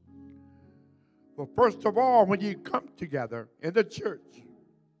worse. For first of all, when you come together in the church,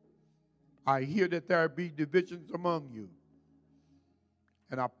 I hear that there be divisions among you,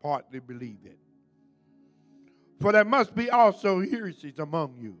 and I partly believe it. For there must be also heresies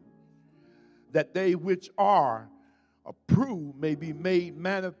among you, that they which are approved may be made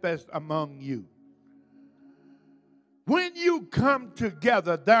manifest among you. When you come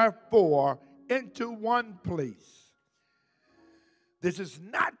together, therefore, into one place, this is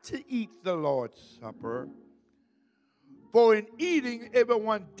not to eat the Lord's Supper, for in eating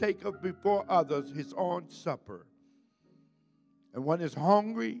everyone taketh before others his own supper, and one is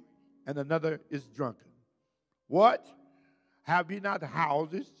hungry and another is drunken. What? Have ye not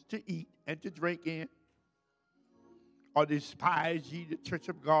houses to eat and to drink in? Or despise ye the church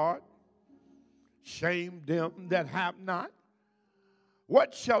of God? Shame them that have not?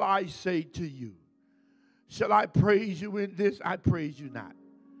 What shall I say to you? Shall I praise you in this? I praise you not.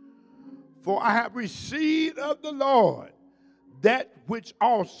 For I have received of the Lord that which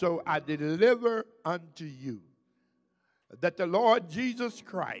also I deliver unto you, that the Lord Jesus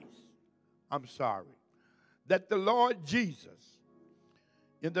Christ, that the Lord Jesus,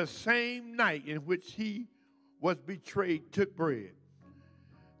 in the same night in which he was betrayed, took bread.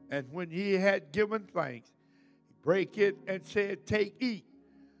 And when he had given thanks, he brake it and said, take, eat.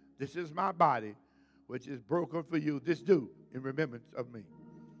 This is my body, which is broken for you. This do in remembrance of me.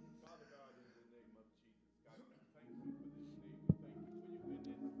 Father God, in the name of Jesus, God, we thank you for this day. We thank you for your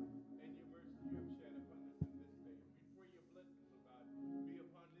goodness and your mercy you have shed upon us in this day. We pray your blessings, oh God, be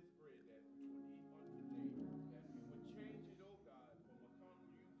upon this bread that we would eat on today, that we would change it, oh God, from a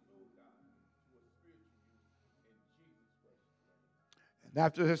carnal use, oh God, to a spiritual use in Jesus' precious name. And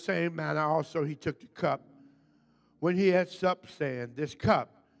after the same manner also he took the cup when he had supped, saying, this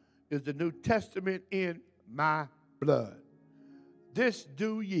cup is the New Testament in my blood. This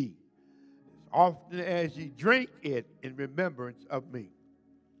do ye, as often as ye drink it in remembrance of me.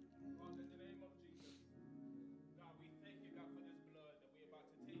 Father, in the name of Jesus, God, we thank you, God, for this blood that we're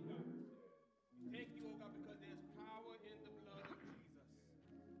about to take, God. We thank you, oh God, because there's power in the blood of Jesus.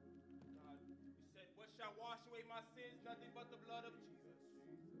 God, you said, what shall wash away my sins? Nothing but the blood of Jesus.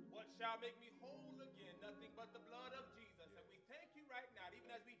 What shall make me whole again? Nothing but the blood of Jesus. And we thank you right now,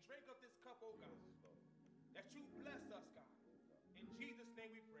 even as we drink of this cup, oh God, that you bless us, God. In Jesus'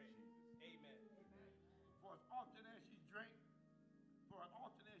 name we pray. Amen. For as often as ye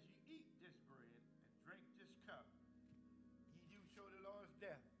eat this bread and drink this cup, ye do show the Lord's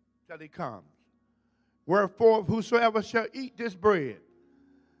death till he comes. Wherefore, whosoever shall eat this bread,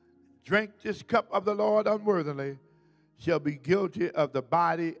 drink this cup of the Lord unworthily, shall be guilty of the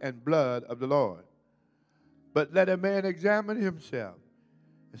body and blood of the Lord. But let a man examine himself,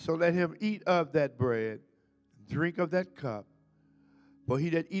 and so let him eat of that bread, and drink of that cup. For he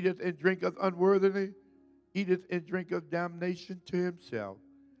that eateth and drinketh unworthily, eateth and drinketh damnation to himself,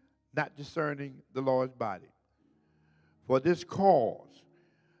 not discerning the Lord's body. For this cause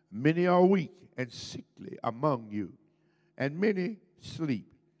many are weak and sickly among you, and many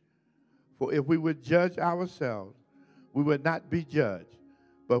sleep. For if we would judge ourselves, we would not be judged.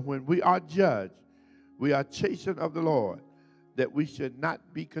 But when we are judged, we are chastened of the Lord, that we should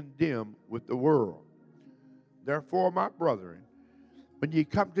not be condemned with the world. Therefore, my brethren, when ye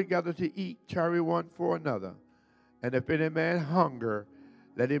come together to eat, tarry one for another. And if any man hunger,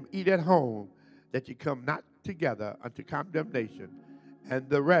 let him eat at home, that ye come not together unto condemnation. And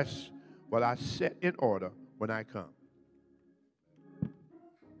the rest will I set in order when I come.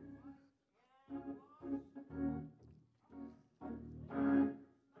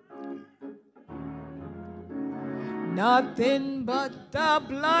 Nothing but the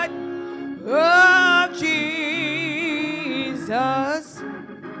blood of Jesus.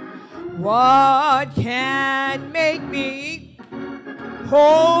 What can make me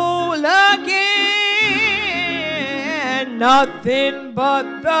whole again? Nothing but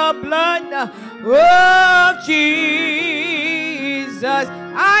the blood of Jesus.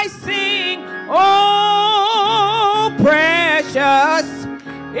 I sing, oh, precious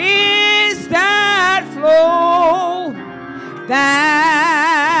is that flow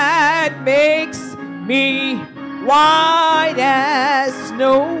that makes me white as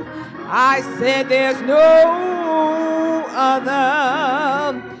snow. I said there's no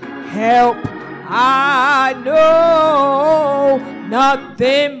other help I know.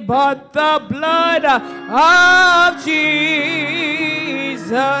 Nothing but the blood of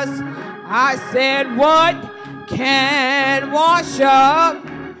Jesus. I said, what can wash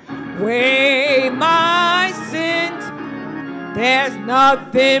away my sins? There's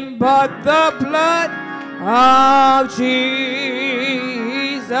nothing but the blood of Jesus.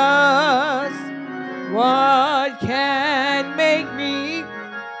 What can make me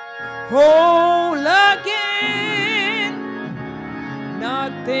whole again?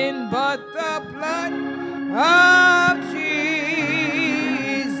 Nothing but the blood of Jesus.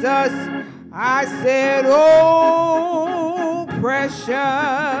 I said, oh,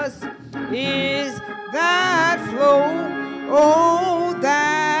 precious is that flow, oh,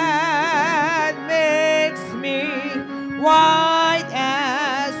 that makes me white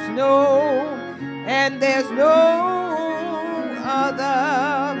as snow. And there's no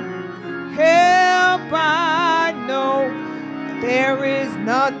other help I know. There is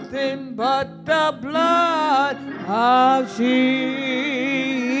nothing but the blood of Jesus.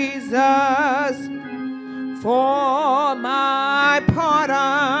 For my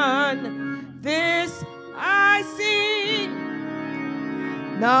pardon, this I sing.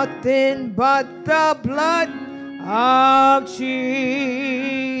 Nothing but the blood of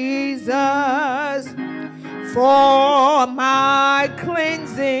Jesus. For my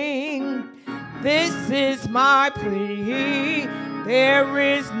cleansing, this is my plea. There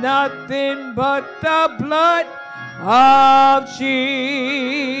is nothing but the blood of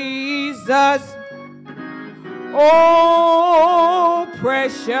Jesus. Oh,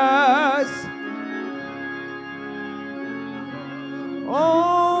 precious.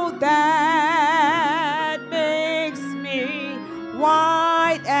 Oh, that makes me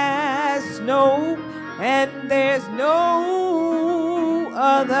white as snow, and there's no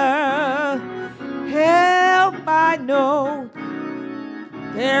other help I know.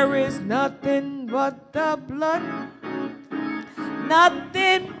 There is nothing but the blood,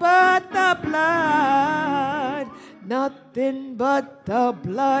 nothing but the blood, nothing but the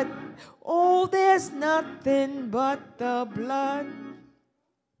blood. Oh, there's nothing but the blood.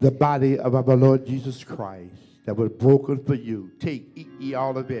 The body of our Lord Jesus Christ that was broken for you. Take, eat ye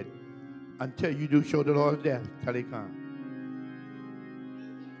all of it until you do show the Lord's death till he comes.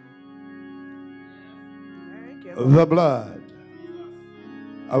 The blood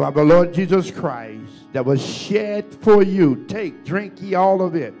of our Lord Jesus Christ that was shed for you. Take, drink ye all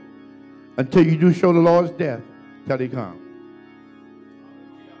of it until you do show the Lord's death till he comes.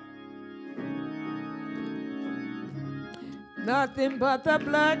 Nothing but the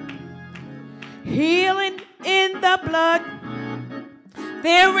blood, healing in the blood.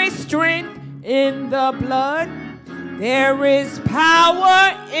 There is strength in the blood. There is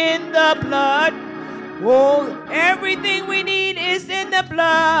power in the blood. Oh, everything we need is in the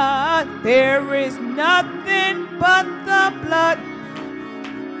blood. There is nothing but the blood.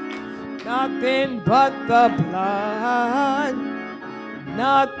 Nothing but the blood.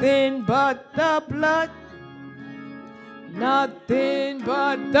 Nothing but the blood. Nothing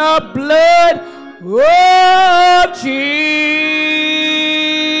but the blood of Jesus.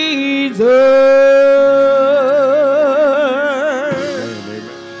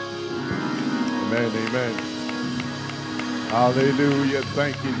 Amen, amen. Hallelujah,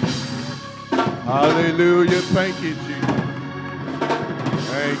 thank you, Jesus. Hallelujah, thank you, Jesus.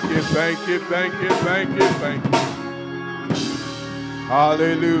 Thank you, thank you, thank you, thank you, thank you.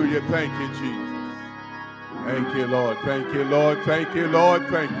 Hallelujah, thank you, Jesus. Thank you, Lord. Thank you, Lord. Thank you, Lord.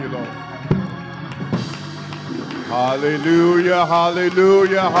 Thank you, Lord. Hallelujah,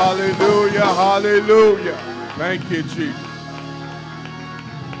 hallelujah, hallelujah, hallelujah. Thank you, Jesus.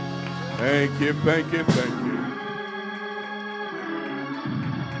 Thank you, thank you, thank you.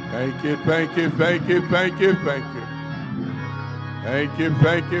 Thank you, thank you, thank you, thank you, thank you. Thank you,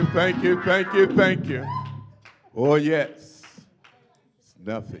 thank you, thank you, thank you, thank you. Oh, yes. It's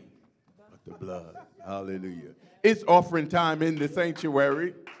nothing but the blood. Hallelujah. It's offering time in the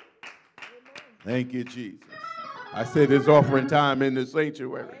sanctuary. Thank you, Jesus. I said it's offering time in the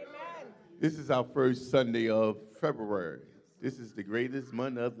sanctuary. This is our first Sunday of February. This is the greatest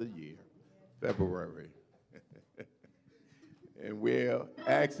month of the year, February. And we're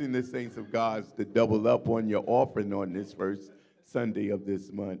asking the saints of God to double up on your offering on this first Sunday of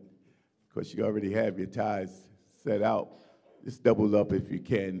this month, because you already have your tithes set out. Just double up if you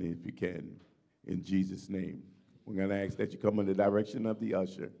can, in Jesus' name. We're going to ask that you come in the direction of the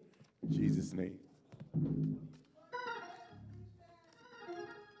usher, in Jesus' name.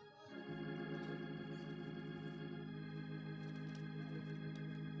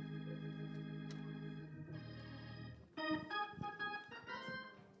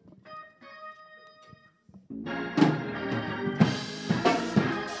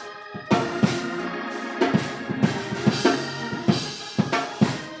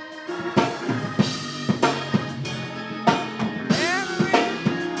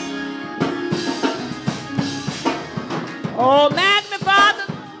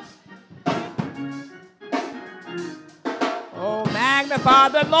 Oh, magnify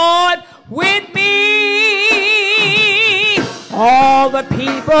the Lord with me. All the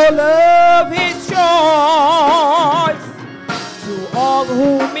people of his choice. To all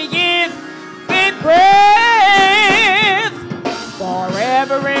whom he gives in praise.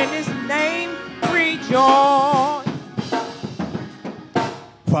 Forever in his name rejoice.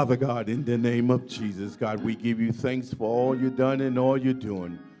 Father God, in the name of Jesus, God, we give you thanks for all you've done and all you're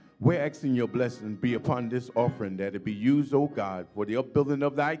doing. We're asking your blessing be upon this offering, that it be used, O God, for the upbuilding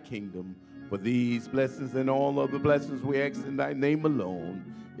of thy kingdom. For these blessings and all other blessings we ask in thy name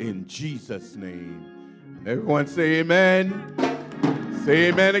alone, in Jesus' name. Everyone say amen. Say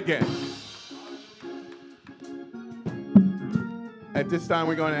amen again. At this time,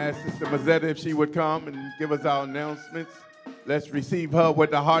 we're going to ask Sister Mazetta if she would come and give us our announcements. Let's receive her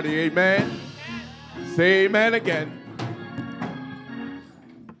with a hearty amen. Say amen again.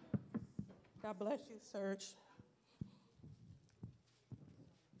 God bless you, Serge.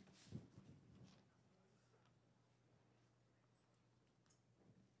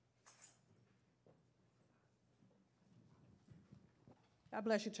 God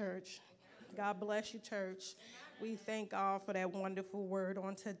bless you, church. God bless you, church. We thank God for that wonderful word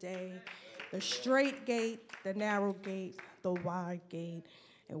on today. The straight gate, the narrow gate, the wide gate.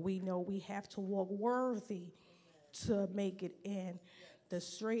 And we know we have to walk worthy to make it in. The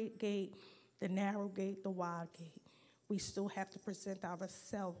straight gate, the narrow gate, the wide gate. We still have to present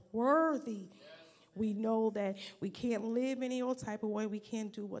ourselves worthy. We know that we can't live any old type of way. We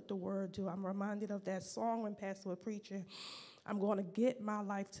can't do what the word do. I'm reminded of that song when Pastor was preaching. I'm going to get my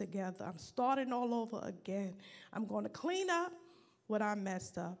life together. I'm starting all over again. I'm going to clean up what I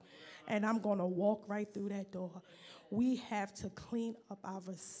messed up, and I'm going to walk right through that door. We have to clean up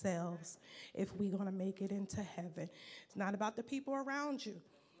ourselves if we're going to make it into heaven. It's not about the people around you.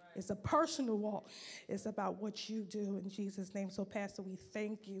 It's a personal walk. It's about what you do in Jesus' name. So, Pastor, we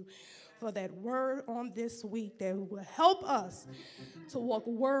thank you for that word on this week that will help us to walk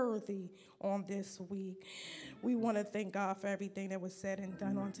worthy on this week. We want to thank God for everything that was said and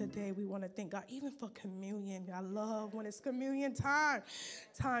done on today. We want to thank God even for communion. I love when it's communion time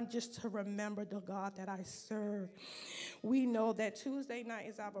just to remember the God that I serve. We know that Tuesday night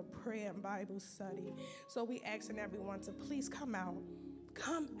is our prayer and Bible study. So we asking everyone to please come out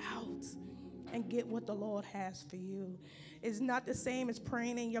and get what the Lord has for you. It's not the same as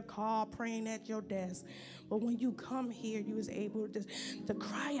praying in your car, praying at your desk. But when you come here, you is able to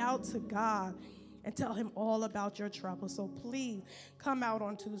cry out to God and tell him all about your trouble. So please come out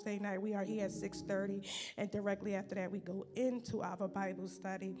on Tuesday night. We are here at 6:30, and directly after that, we go into our Bible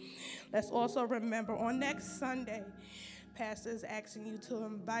study. Let's also remember on next Sunday, Pastor is asking you to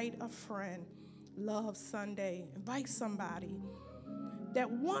invite a friend. Love Sunday. Invite somebody that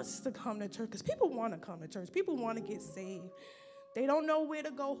wants to come to church, because people want to come to church. People want to get saved. They don't know where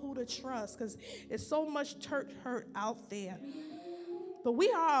to go, who to trust, because there's so much church hurt out there. But we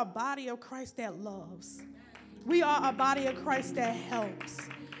are a body of Christ that loves. We are a body of Christ that helps.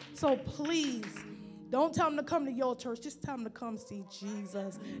 So please, don't tell them to come to your church. Just tell them to come see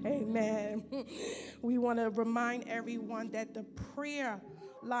Jesus. Amen. We want to remind everyone that the prayer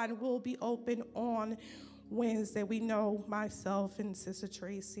line will be open on Wednesday. We know myself and Sister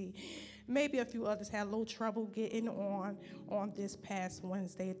Tracy, maybe a few others, had a little trouble getting on this past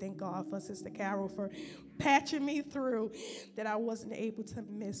Wednesday. Thank God for Sister Carol for patching me through that I wasn't able to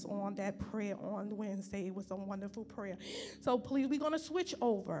miss on that prayer on Wednesday. It was a wonderful prayer. So please, we're going to switch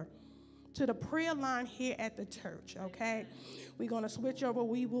over to the prayer line here at the church, okay? We're going to switch over.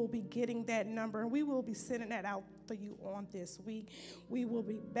 We will be getting that number, and we will be sending that out for you on this week. We will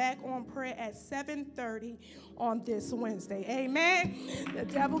be back on prayer at 7:30 on this Wednesday. Amen? The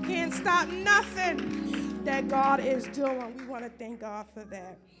devil can't stop nothing that God is doing. We want to thank God for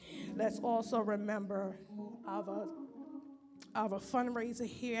that. Let's also remember our fundraiser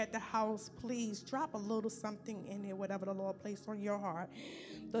here at the house. Please drop a little something in there, whatever the Lord placed on your heart.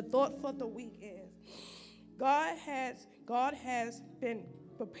 The thought for the week is, God has been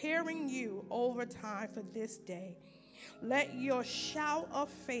preparing you over time for this day. Let your shout of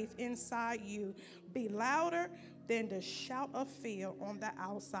faith inside you be louder than the shout of fear on the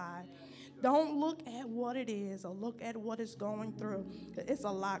outside. Don't look at what it is or look at what it's going through. It's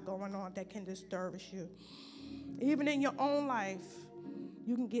a lot going on that can disturb you. Even in your own life,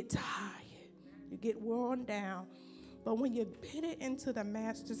 you can get tired. You get worn down. But when you put it into the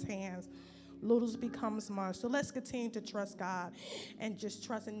Master's hands, little becomes much. So let's continue to trust God and just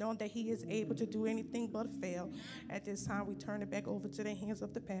trust and know that he is able to do anything but fail. At this time, we turn it back over to the hands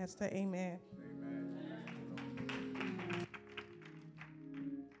of the pastor. Amen.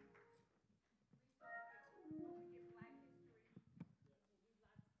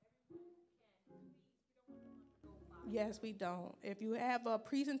 Yes, we don't. If you have a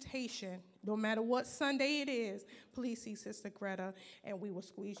presentation, no matter what Sunday it is, please see Sister Greta, and we will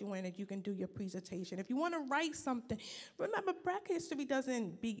squeeze you in and you can do your presentation. If you want to write something, remember, Black history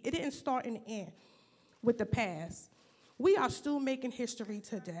it didn't start and end with the past. We are still making history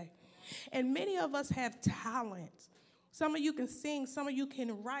today. And many of us have talents. Some of you can sing, some of you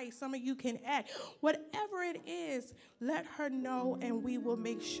can write, some of you can act. Whatever it is, let her know, and we will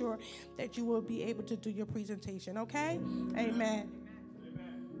make sure that you will be able to do your presentation, okay? Amen. Amen.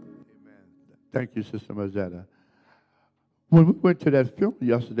 Thank you, Sister Mazetta. When we went to that funeral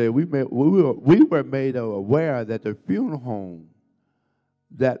yesterday, we were made aware that the funeral home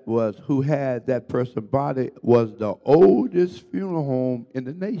who had that person's body was the oldest funeral home in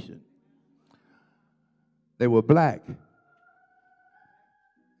the nation. They were Black.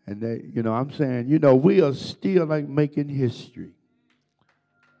 And I'm saying, we are still like making history.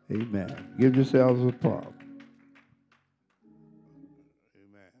 Amen. Give yourselves a pop.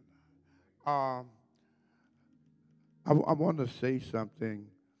 Amen. I want to say something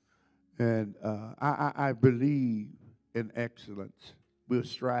And I believe in excellence. We're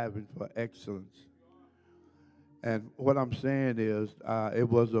striving for excellence. And what I'm saying is, it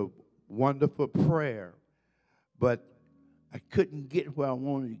was a wonderful prayer, but I couldn't get where I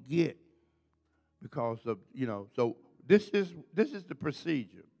wanted to get because of, so this is the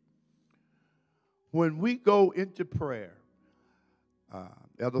procedure. When we go into prayer,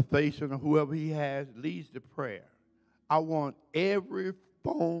 Elder Faison or whoever he has leads the prayer. I want every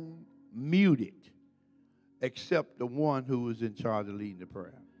phone muted except the one who is in charge of leading the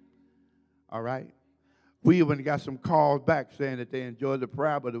prayer. All right? We even got some calls back saying that they enjoyed the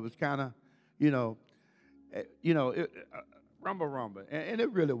prayer, but it was kind of, rumble. And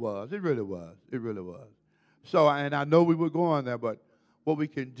it really was. It really was. It really was. So, and I know we were going there, but what we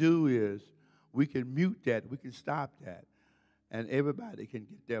can do is we can mute that. We can stop that. And everybody can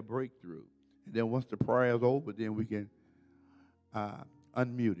get their breakthrough. And then once the prayer is over, then we can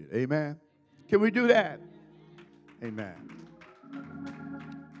unmute it. Amen? Can we do that? Amen.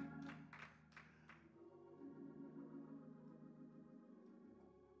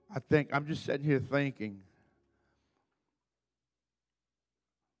 I'm just sitting here thinking,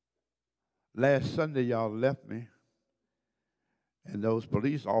 last Sunday y'all left me, and those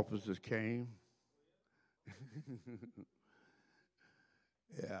police officers came.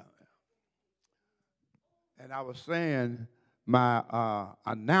 Yeah. And I was saying, my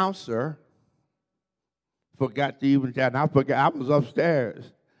announcer forgot to even tell, and I forgot, I was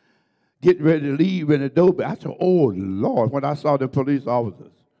upstairs getting ready to leave in the door. I said, oh, Lord, when I saw the police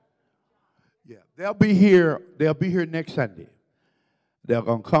officers. Yeah, they'll be here next Sunday. They're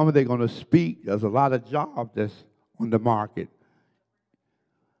going to come, they're going to speak. There's a lot of jobs that's on the market.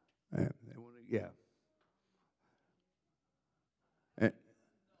 Yeah.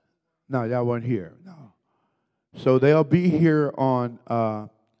 No, y'all weren't here. No. So they'll be here on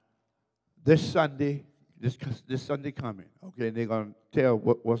this Sunday, this Sunday coming. Okay, and they're going to tell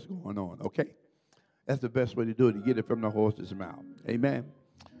what's going on. Okay, that's the best way to do it, to get it from the horse's mouth. Amen.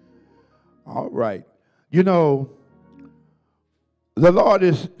 All right. The Lord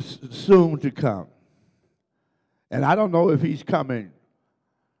is soon to come, and I don't know if He's coming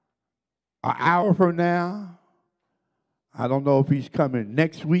an hour from now. I don't know if He's coming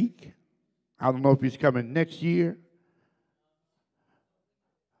next week. I don't know if He's coming next year.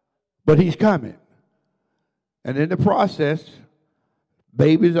 But He's coming. And in the process,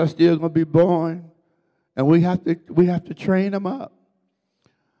 babies are still going to be born, and we have to train them up.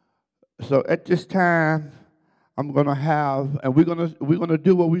 So at this time, I'm going to have, and we're going to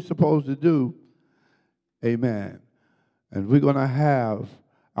do what we're supposed to do. Amen. And we're going to have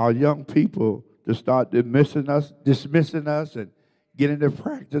our young people to start dismissing us and get into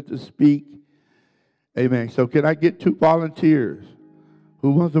practice to speak. Amen. So can I get 2 volunteers?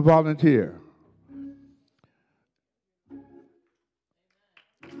 Who wants to volunteer?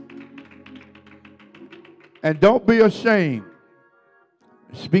 And don't be ashamed.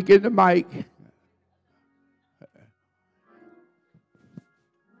 Speak in the mic.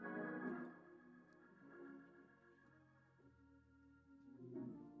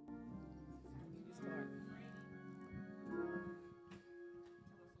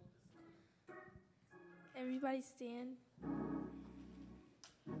 Everybody stand.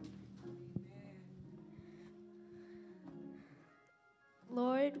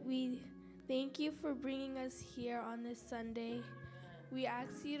 Lord, we thank you for bringing us here on this Sunday. We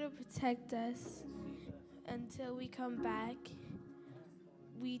ask you to protect us until we come back.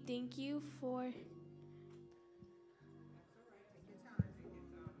 We thank you for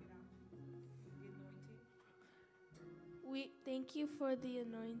the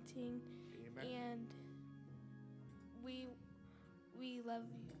anointing. Amen. And we love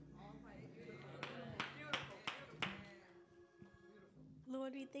you.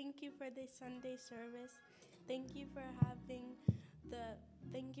 Lord, we thank you for this Sunday service. Thank you for having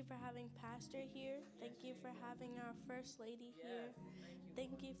Pastor here. Thank you for having our First Lady here.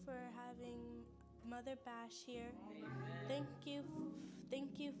 Thank you for having Mother Bash here. Thank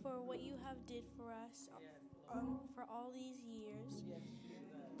you for what you have did for us for all these years.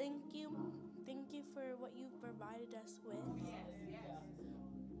 Thank you for what you provided us with.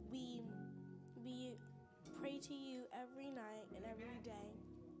 We pray to you every night and every day,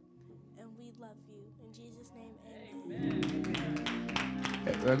 and we love you. In Jesus' name, amen.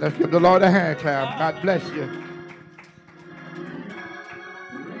 Let's give the Lord a hand clap. God bless you.